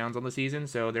 3 touchdowns on the season.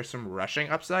 So there's some rushing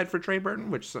upside for Trey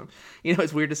Burton, which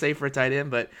it's weird to say for a tight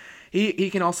end, but he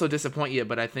can also disappoint you.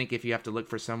 But I think if you have to look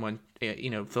for someone,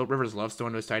 Phillip Rivers loves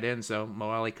throwing to his tight end. So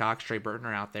Mo Alley Cox, Trey Burton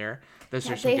are out there. Those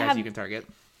are some guys you can target.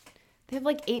 They have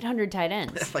 800 tight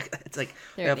ends.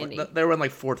 They run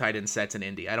 4 tight end sets in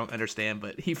Indy. I don't understand,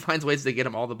 but he finds ways to get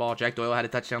them all the ball. Jack Doyle had a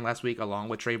touchdown last week along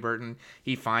with Trey Burton.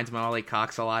 He finds Mo Alley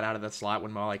Cox a lot out of the slot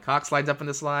when Mo Alley Cox slides up in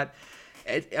the slot.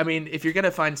 I mean, if you're going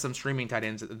to find some streaming tight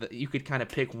ends, you could kind of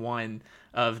pick one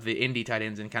of the Indy tight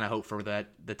ends and kind of hope for the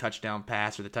touchdown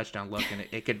pass or the touchdown look, and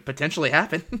it could potentially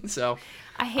happen. So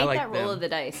I hate that roll of the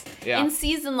dice. Yeah. In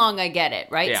season long, I get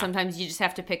it, right? Yeah. Sometimes you just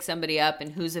have to pick somebody up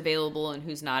and who's available and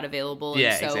who's not available.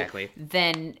 Yeah, and so exactly.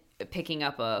 Then picking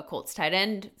up a Colts tight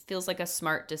end feels like a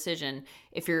smart decision.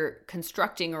 If you're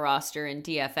constructing a roster in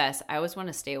DFS, I always want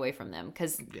to stay away from them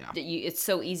because it's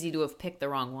so easy to have picked the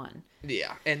wrong one.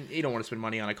 Yeah, and you don't want to spend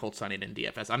money on a Colts tight end in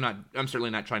DFS. I'm certainly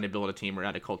not trying to build a team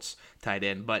around a Colts tight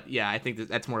end, but yeah, I think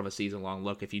that's more of a season-long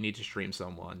look. If you need to stream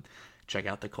someone, check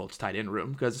out the Colts tight end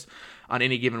room because on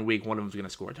any given week, one of them is going to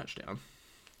score a touchdown.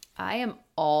 I am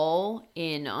all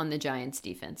in on the Giants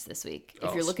defense this week.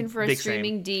 If you're looking for a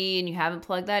streaming D and you haven't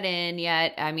plugged that in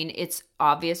yet, I mean, it's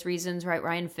obvious reasons, right?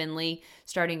 Ryan Finley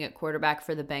starting at quarterback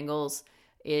for the Bengals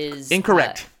is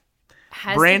incorrect.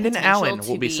 Brandon Allen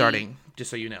will be starting,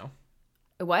 just so you know.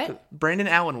 What? Brandon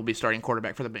Allen will be starting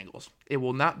quarterback for the Bengals. It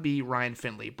will not be Ryan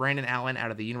Finley. Brandon Allen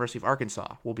out of the University of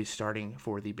Arkansas will be starting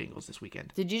for the Bengals this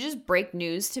weekend. Did you just break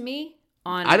news to me?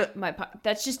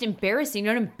 That's just embarrassing.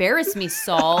 Don't embarrass me,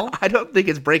 Saul. I don't think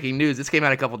it's breaking news. This came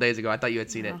out a couple days ago. I thought you had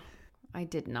seen it. I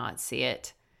did not see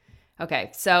it.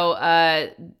 Okay, so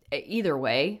either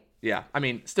way. Yeah, I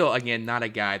mean, still, again, not a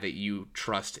guy that you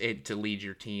trust it to lead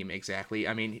your team exactly.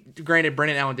 I mean, granted,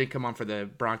 Brandon Allen did come on for the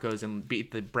Broncos and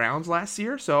beat the Browns last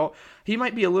year, so he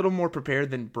might be a little more prepared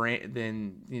than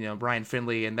Brian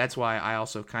Finley, and that's why I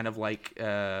also kind of like.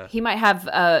 He might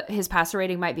have his passer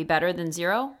rating might be better than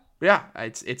 0. Yeah,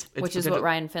 it's which is what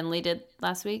Ryan Finley did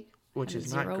last week. Which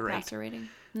is not great. 0 passer rating.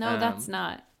 No, that's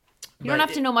not. You don't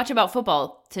have to know much about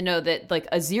football to know that like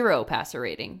a 0 passer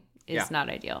rating is not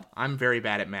ideal. I'm very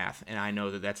bad at math, and I know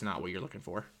that that's not what you're looking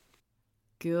for.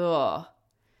 Good. All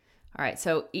right,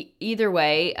 so either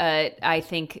way, I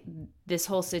think this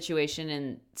whole situation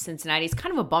in Cincinnati is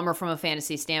kind of a bummer from a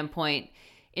fantasy standpoint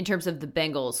in terms of the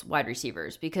Bengals wide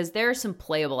receivers, because there are some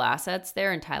playable assets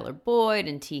there in Tyler Boyd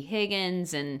and T.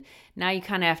 Higgins, and now you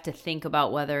kind of have to think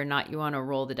about whether or not you want to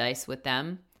roll the dice with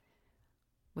them,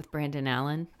 with Brandon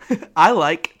Allen. I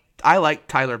like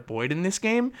Tyler Boyd in this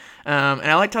game, and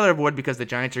I like Tyler Boyd because the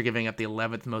Giants are giving up the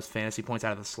 11th most fantasy points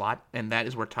out of the slot, and that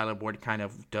is where Tyler Boyd kind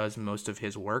of does most of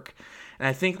his work. And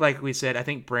I think, like we said, I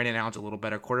think Brandon Allen's a little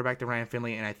better quarterback than Ryan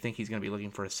Finley, and I think he's going to be looking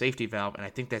for a safety valve, and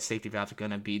I think that safety valve is going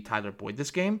to be Tyler Boyd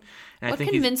this game. And what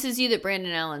convinces you that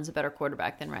Brandon Allen's a better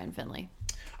quarterback than Ryan Finley?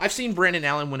 I've seen Brandon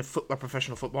Allen win a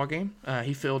professional football game.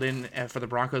 He filled in for the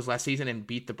Broncos last season and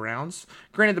beat the Browns.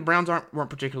 Granted, the Browns weren't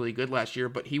particularly good last year,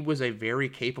 but he was a very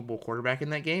capable quarterback in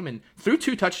that game and threw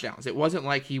 2 touchdowns. It wasn't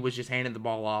like he was just handing the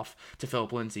ball off to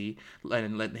Philip Lindsay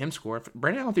and letting him score.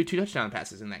 Brandon Allen threw 2 touchdown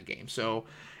passes in that game. So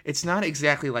it's not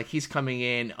exactly like he's coming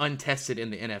in untested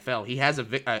in the NFL. He has a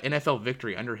NFL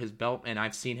victory under his belt, and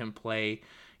I've seen him play.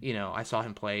 I saw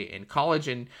him play in college,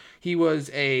 and he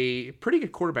was a pretty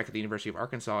good quarterback at the University of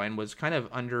Arkansas and was kind of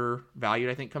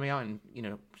undervalued, I think, coming out and,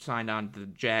 signed on the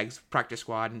Jags practice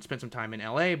squad and spent some time in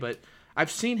LA. But I've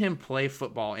seen him play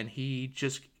football, and he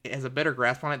just has a better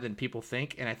grasp on it than people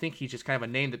think. And I think he's just kind of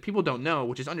a name that people don't know,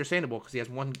 which is understandable because he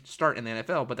has 1 start in the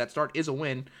NFL, but that start is a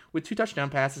win with 2 touchdown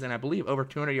passes and I believe over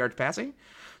 200 yards passing.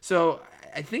 So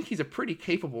I think he's a pretty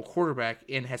capable quarterback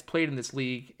and has played in this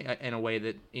league in a way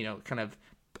that, kind of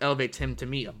elevates him to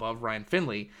me above Ryan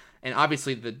Finley, and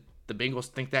obviously the Bengals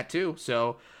think that too.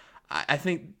 So I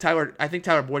think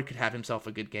Tyler Boyd could have himself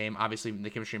a good game. Obviously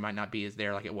the chemistry might not be as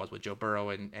there like it was with Joe Burrow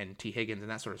and T. Higgins and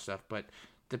that sort of stuff, but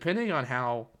depending on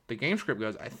how the game script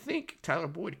goes, I think Tyler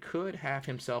Boyd could have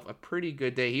himself a pretty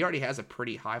good day. He already has a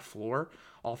pretty high floor,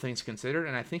 all things considered,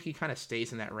 and I think he kind of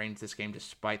stays in that range this game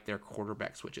despite their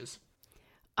quarterback switches.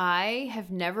 I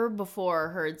have never before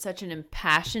heard such an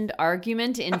impassioned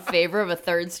argument in favor of a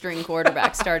third-string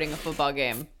quarterback starting a football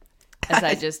game as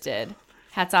I just did.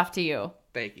 Hats off to you.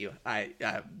 Thank you.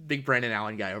 Big Brandon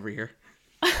Allen guy over here.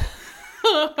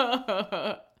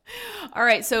 All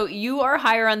right, so you are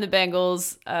higher on the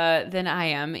Bengals than I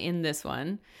am in this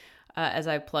one, as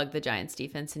I plug the Giants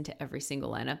defense into every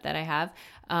single lineup that I have.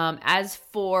 As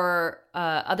for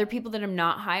other people that I'm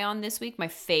not high on this week, my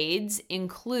fades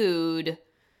include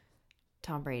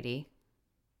Tom Brady.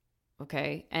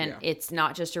 Okay. And It's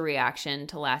not just a reaction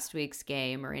to last week's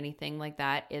game or anything like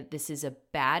that. This is a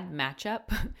bad matchup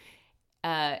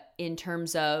in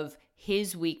terms of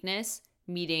his weakness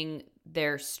meeting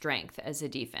their strength as a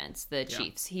defense, the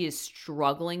Chiefs. He is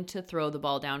struggling to throw the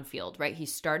ball downfield, right? He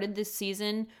started this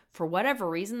season, for whatever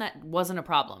reason, that wasn't a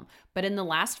problem. But in the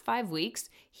last 5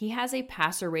 weeks, he has a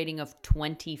passer rating of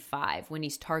 25 when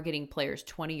he's targeting players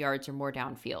 20 yards or more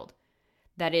downfield.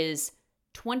 That is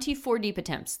 24 deep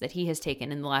attempts that he has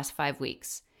taken in the last 5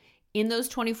 weeks. In those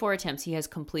 24 attempts, he has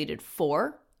completed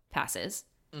 4 passes,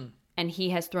 and he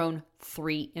has thrown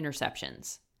 3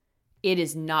 interceptions. It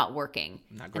is not working.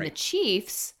 Not great. And the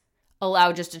Chiefs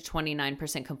allow just a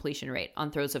 29% completion rate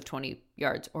on throws of 20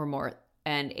 yards or more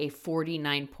and a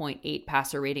 49.8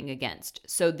 passer rating against.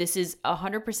 So this is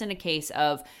 100% a case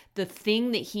of the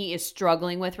thing that he is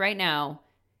struggling with right now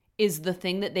is the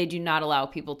thing that they do not allow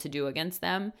people to do against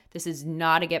them. This is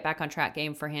not a get back on track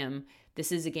game for him.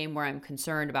 This is a game where I'm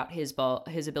concerned about his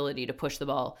ability to push the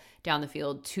ball down the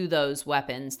field to those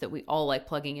weapons that we all like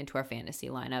plugging into our fantasy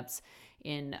lineups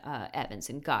in Evans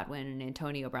and Godwin and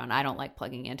Antonio Brown. I don't like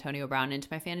plugging Antonio Brown into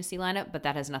my fantasy lineup, but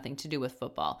that has nothing to do with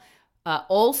football.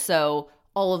 Also,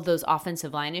 all of those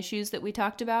offensive line issues that we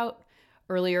talked about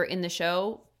earlier in the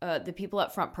show, the people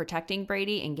up front protecting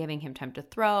Brady and giving him time to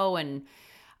throw, and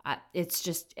I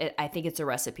think it's a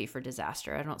recipe for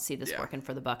disaster. I don't see this working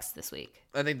for the Bucs this week.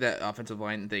 I think that offensive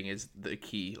line thing is the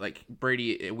key. Like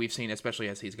Brady, we've seen, especially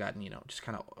as he's gotten,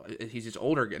 he's just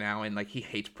older now, and like he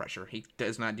hates pressure. He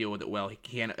does not deal with it well. He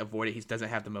can't avoid it. He doesn't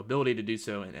have the mobility to do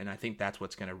so, and I think that's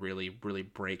what's going to really, really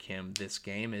break him this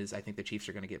game. Is I think the Chiefs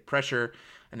are going to get pressure,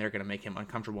 and they're going to make him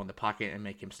uncomfortable in the pocket and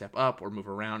make him step up or move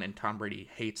around. And Tom Brady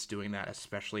hates doing that,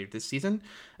 especially this season.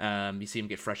 You see him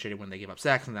get frustrated when they give up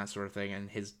sacks and that sort of thing, and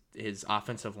his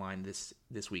offensive line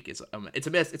this week is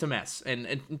it's a mess,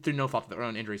 and through no fault of their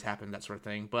own, injuries happen, that sort of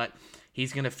thing, but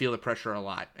he's going to feel the pressure a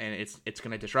lot, and it's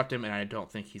going to disrupt him, and I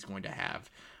don't think he's going to have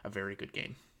a very good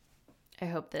game. I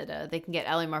hope that they can get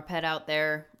Ali Marpet out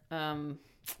there to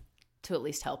at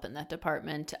least help in that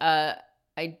department.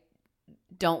 I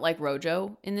don't like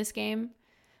Rojo in this game.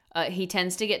 He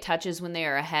tends to get touches when they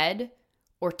are ahead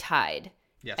or tied.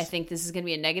 Yes. I think this is going to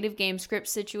be a negative game script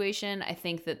situation. I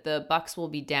think that the Bucs will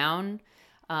be down,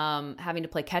 having to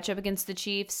play catch up against the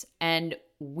Chiefs. And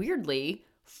weirdly,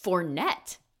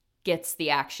 Fournette gets the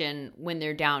action when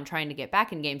they're down trying to get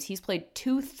back in games. He's played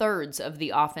 2/3 of the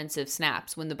offensive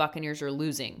snaps when the Buccaneers are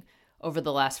losing over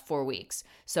the last 4 weeks.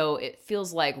 So it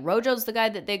feels like Rojo's the guy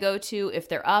that they go to if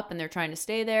they're up and they're trying to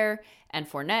stay there. And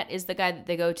Fournette is the guy that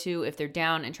they go to if they're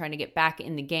down and trying to get back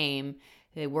in the game.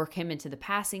 They work him into the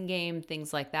passing game,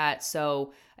 things like that.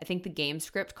 So I think the game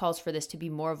script calls for this to be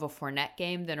more of a Fournette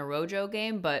game than a Rojo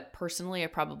game. But personally, I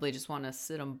probably just want to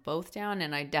sit them both down,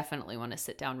 and I definitely want to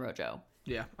sit down Rojo.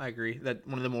 Yeah, I agree. That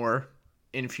one of the more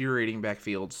infuriating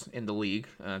backfields in the league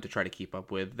to try to keep up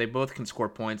with. They both can score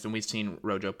points, and we've seen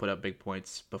Rojo put up big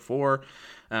points before,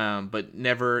 but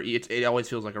never. It always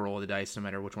feels like a roll of the dice, no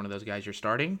matter which one of those guys you're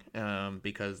starting,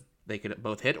 because they could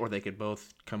both hit or they could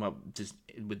both come up just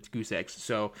with goose eggs.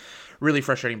 So really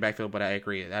frustrating backfield, but I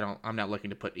agree. I'm not looking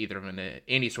to put either of them in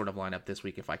any sort of lineup this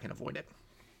week if I can avoid it.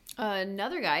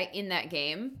 Another guy in that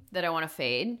game that I want to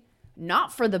fade,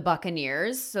 not for the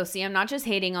Buccaneers. So see, I'm not just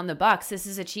hating on the Bucs. This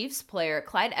is a Chiefs player,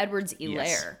 Clyde Edwards-Helaire.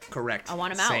 Yes, correct. I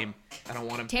want him out. Same. I don't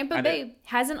want him. Tampa Bay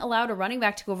hasn't allowed a running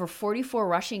back to go over 44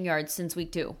 rushing yards since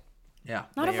week 2. Yeah.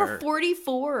 Not over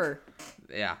 44.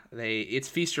 Yeah, it's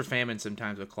feast or famine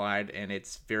sometimes with Clyde, and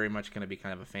it's very much going to be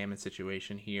kind of a famine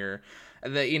situation here.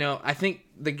 I think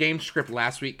the game script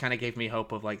last week kind of gave me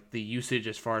hope of like the usage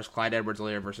as far as Clyde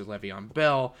Edwards-Helaire versus Le'Veon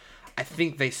Bell. I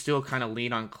think they still kind of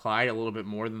lean on Clyde a little bit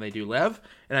more than they do Lev,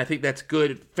 and I think that's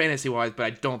good fantasy-wise, but I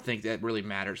don't think that really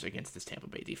matters against this Tampa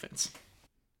Bay defense.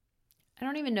 I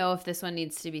don't even know if this one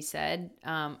needs to be said.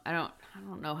 I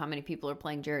don't know how many people are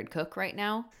playing Jared Cook right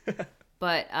now,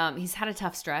 but he's had a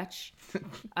tough stretch.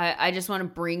 I just want to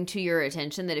bring to your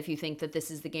attention that if you think that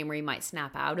this is the game where he might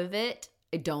snap out of it,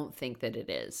 I don't think that it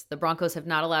is. The Broncos have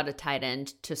not allowed a tight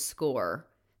end to score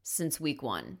since week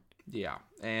 1. Yeah,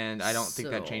 and I don't think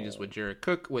that changes with Jared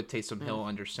Cook, with Taysom Hill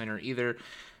under center either.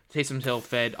 Taysom Hill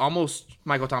fed almost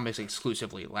Michael Thomas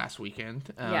exclusively last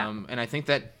weekend, and I think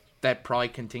that probably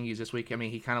continues this week. I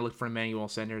mean, he kind of looked for Emmanuel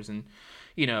Sanders, and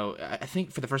I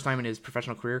think for the first time in his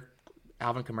professional career,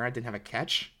 Alvin Kamara didn't have a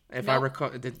catch. If I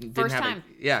recall, first time.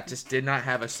 Just did not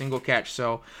have a single catch.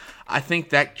 So I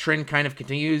think that trend kind of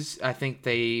continues. I think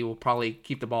they will probably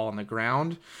keep the ball on the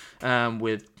ground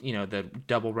with the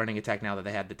double running attack now that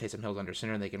they had the Taysom Hill's under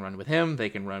center. They can run with him. They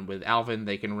can run with Alvin.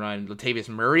 They can run. Latavius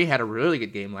Murray had a really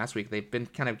good game last week. They've been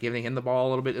kind of giving him the ball a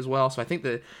little bit as well. So I think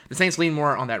the Saints lean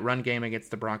more on that run game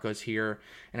against the Broncos here.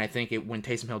 And I think when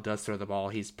Taysom Hill does throw the ball,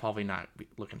 he's probably not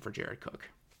looking for Jared Cook.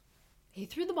 He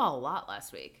threw the ball a lot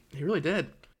last week. He really did.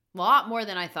 A lot more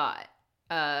than I thought.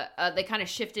 They kind of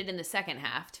shifted in the second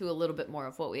half to a little bit more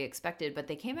of what we expected, but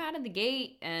they came out of the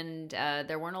gate and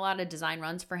there weren't a lot of design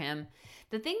runs for him.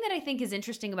 The thing that I think is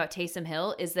interesting about Taysom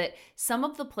Hill is that some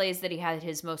of the plays that he had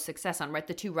his most success on, right,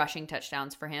 the 2 rushing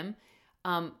touchdowns for him,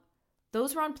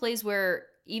 those were on plays where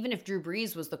even if Drew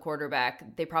Brees was the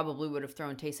quarterback, they probably would have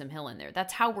thrown Taysom Hill in there.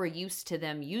 That's how we're used to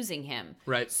them using him.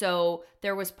 Right. So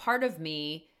there was part of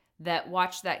me that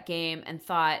watched that game and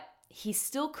thought, he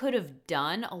still could have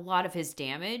done a lot of his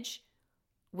damage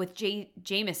with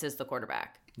Jameis as the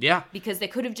quarterback. Yeah. Because they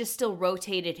could have just still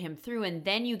rotated him through, and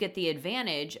then you get the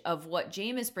advantage of what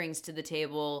Jameis brings to the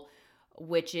table,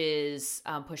 which is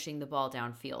pushing the ball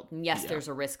downfield. And yes, there's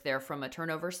a risk there from a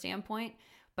turnover standpoint,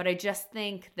 but I just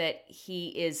think that he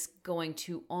is going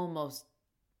to almost,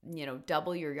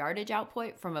 double your yardage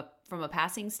output from a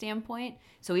passing standpoint.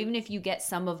 So even if you get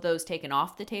some of those taken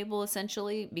off the table,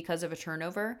 essentially, because of a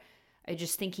turnover, I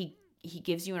just think he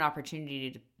gives you an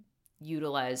opportunity to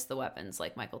utilize the weapons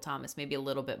like Michael Thomas maybe a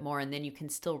little bit more, and then you can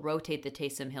still rotate the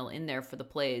Taysom Hill in there for the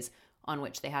plays on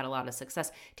which they had a lot of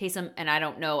success. Taysom, and I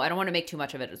don't want to make too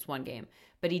much of it, it's one game,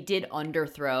 but he did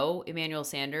underthrow Emmanuel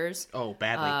Sanders. Oh,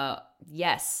 badly.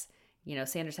 Yes.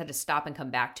 Sanders had to stop and come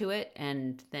back to it,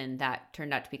 and then that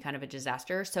turned out to be kind of a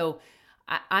disaster. So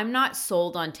I'm not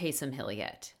sold on Taysom Hill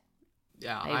yet.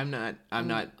 Yeah, I'm not. I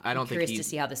don't think curious to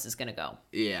see how this is going to go.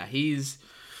 Yeah,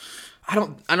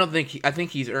 I think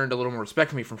he's earned a little more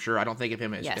respect from me, from sure. I don't think of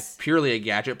him as purely a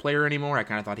gadget player anymore. I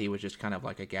kind of thought he was just kind of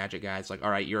like a gadget guy. It's like, all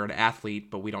right, you're an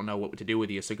athlete, but we don't know what to do with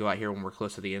you, so go out here when we're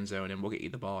close to the end zone and we'll get you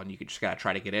the ball, and you just got to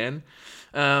try to get in.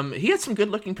 He had some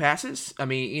good-looking passes. I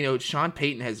mean, Sean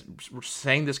Payton has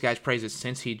sang this guy's praises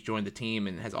since he joined the team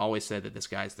and has always said that this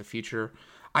guy's the future.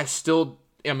 I'm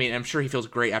sure he feels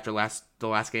great after the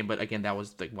last game, but again, that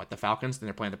was the Falcons, and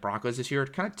they're playing the Broncos this year.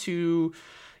 Kind of two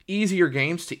easier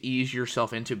games to ease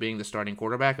yourself into being the starting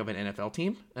quarterback of an NFL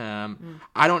team.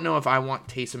 I don't know if I want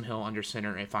Taysom Hill under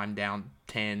center if I'm down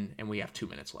 10 and we have 2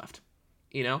 minutes left.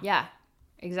 Yeah,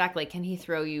 exactly. Can he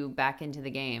throw you back into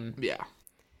the game? Yeah.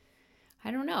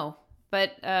 I don't know.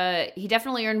 But he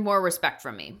definitely earned more respect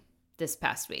from me this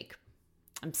past week.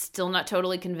 I'm still not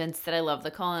totally convinced that I love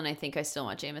the call, and I think I still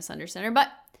want Jameis under center, but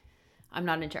I'm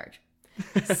not in charge.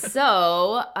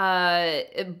 So,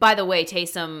 by the way,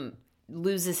 Taysom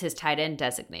loses his tight end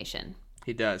designation.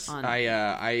 He does.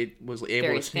 I was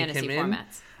able to sneak him in.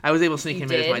 Formats. I was able to sneak him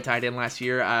in as my tight end last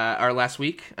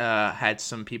week. Had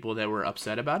some people that were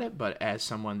upset about it, but as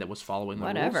someone that was following the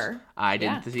rules, I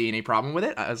didn't see any problem with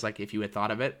it. I was like, if you had thought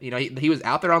of it, he was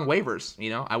out there on waivers.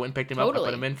 I went and picked him up, I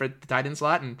put him in for the tight end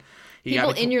slot, and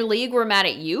people in your league were mad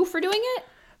at you for doing it.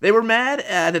 They were mad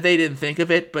that they didn't think of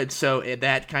it, but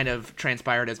that kind of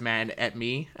transpired as mad at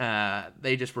me.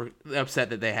 They just were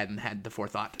upset that they hadn't had the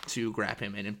forethought to grab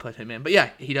him in and put him in. But yeah,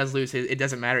 he does lose his. It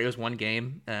doesn't matter. It was one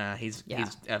game. He's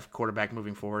a quarterback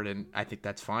moving forward, and I think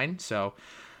that's fine. So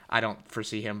I don't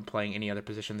foresee him playing any other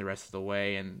position the rest of the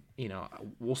way. And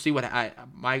we'll see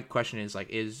my question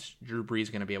is Drew Brees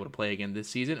going to be able to play again this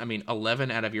season? I mean,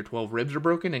 11 out of your 12 ribs are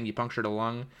broken, and you punctured a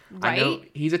lung. Right? I know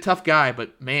he's a tough guy,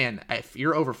 but man, if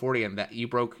you're over 40 and that you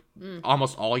broke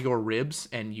almost all your ribs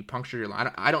and you punctured your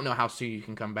lung, I don't know how soon you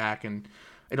can come back, and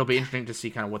it'll be interesting to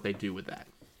see kind of what they do with that.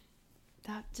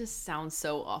 That just sounds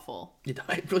so awful. It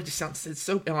really just sounds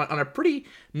so on a pretty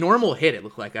normal hit. It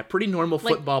looked like a pretty normal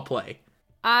football play.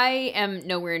 I am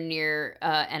nowhere near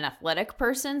an athletic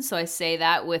person, so I say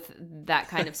that with that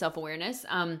kind of self-awareness.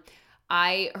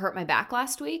 I hurt my back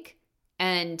last week,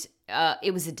 and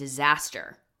it was a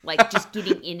disaster. Just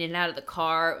getting in and out of the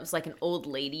car. It was like an old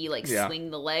lady, swing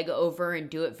the leg over and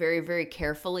do it very, very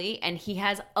carefully. And he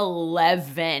has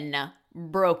 11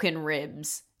 broken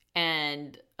ribs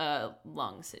and a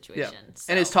lung situation. Yeah.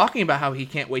 So. And is talking about how he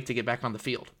can't wait to get back on the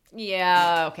field.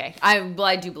 Yeah, okay.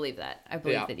 I do believe that. I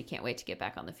believe that he can't wait to get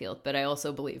back on the field, but I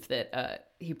also believe that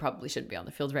he probably shouldn't be on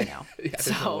the field right now.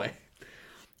 There's no way.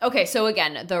 Okay, so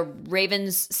again, the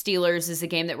Ravens-Steelers is a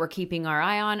game that we're keeping our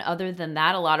eye on. Other than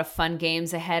that, a lot of fun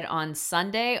games ahead on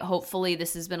Sunday. Hopefully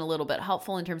this has been a little bit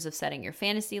helpful in terms of setting your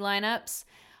fantasy lineups.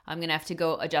 I'm going to have to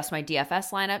go adjust my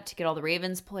DFS lineup to get all the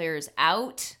Ravens players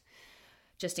out.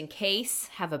 Just in case,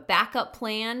 have a backup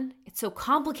plan. It's so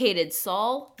complicated,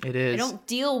 Saul. It is. I don't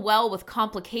deal well with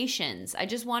complications. I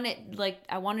just want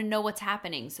I want to know what's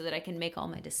happening so that I can make all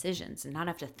my decisions and not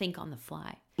have to think on the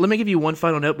fly. Let me give you one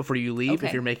final note before you leave. Okay.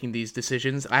 If you're making these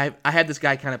decisions. I had this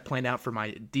guy kind of planned out for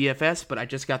my DFS, but I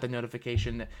just got the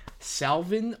notification that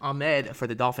Salvon Ahmed for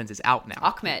the Dolphins is out now.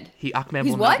 Ahmed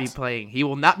will not be playing. He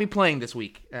will not be playing this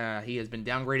week. He has been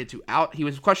downgraded to out. He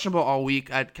was questionable all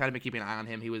week. I'd kind of been keeping an eye on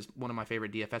him. He was one of my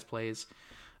favorite DFS plays,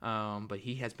 but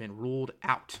he has been ruled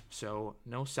out. So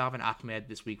no Salvon Ahmed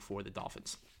this week for the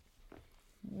Dolphins.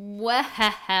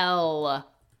 Well,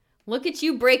 look at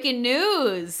you breaking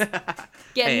news.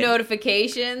 Getting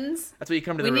notifications. That's what you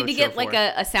come to the Rhodes Show. We need to get for.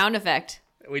 a sound effect.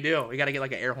 We do. We got to get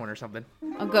like an air horn or something.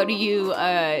 I'll go to you,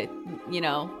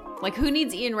 who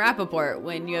needs Ian Rappaport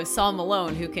when you have Saul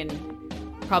Malone who can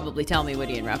probably tell me what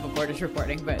Ian Rappaport is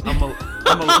reporting, but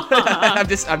I'm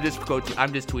just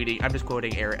tweeting. I'm just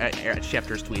quoting Aaron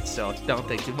Schefter's tweets, so don't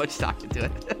take too much stock into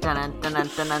it.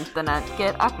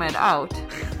 Get Ahmed out.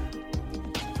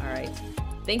 right.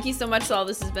 Thank you so much, Saul.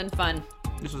 This has been fun.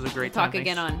 This was a great Talk time.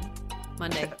 again on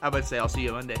Monday. I would say I'll see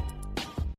you Monday.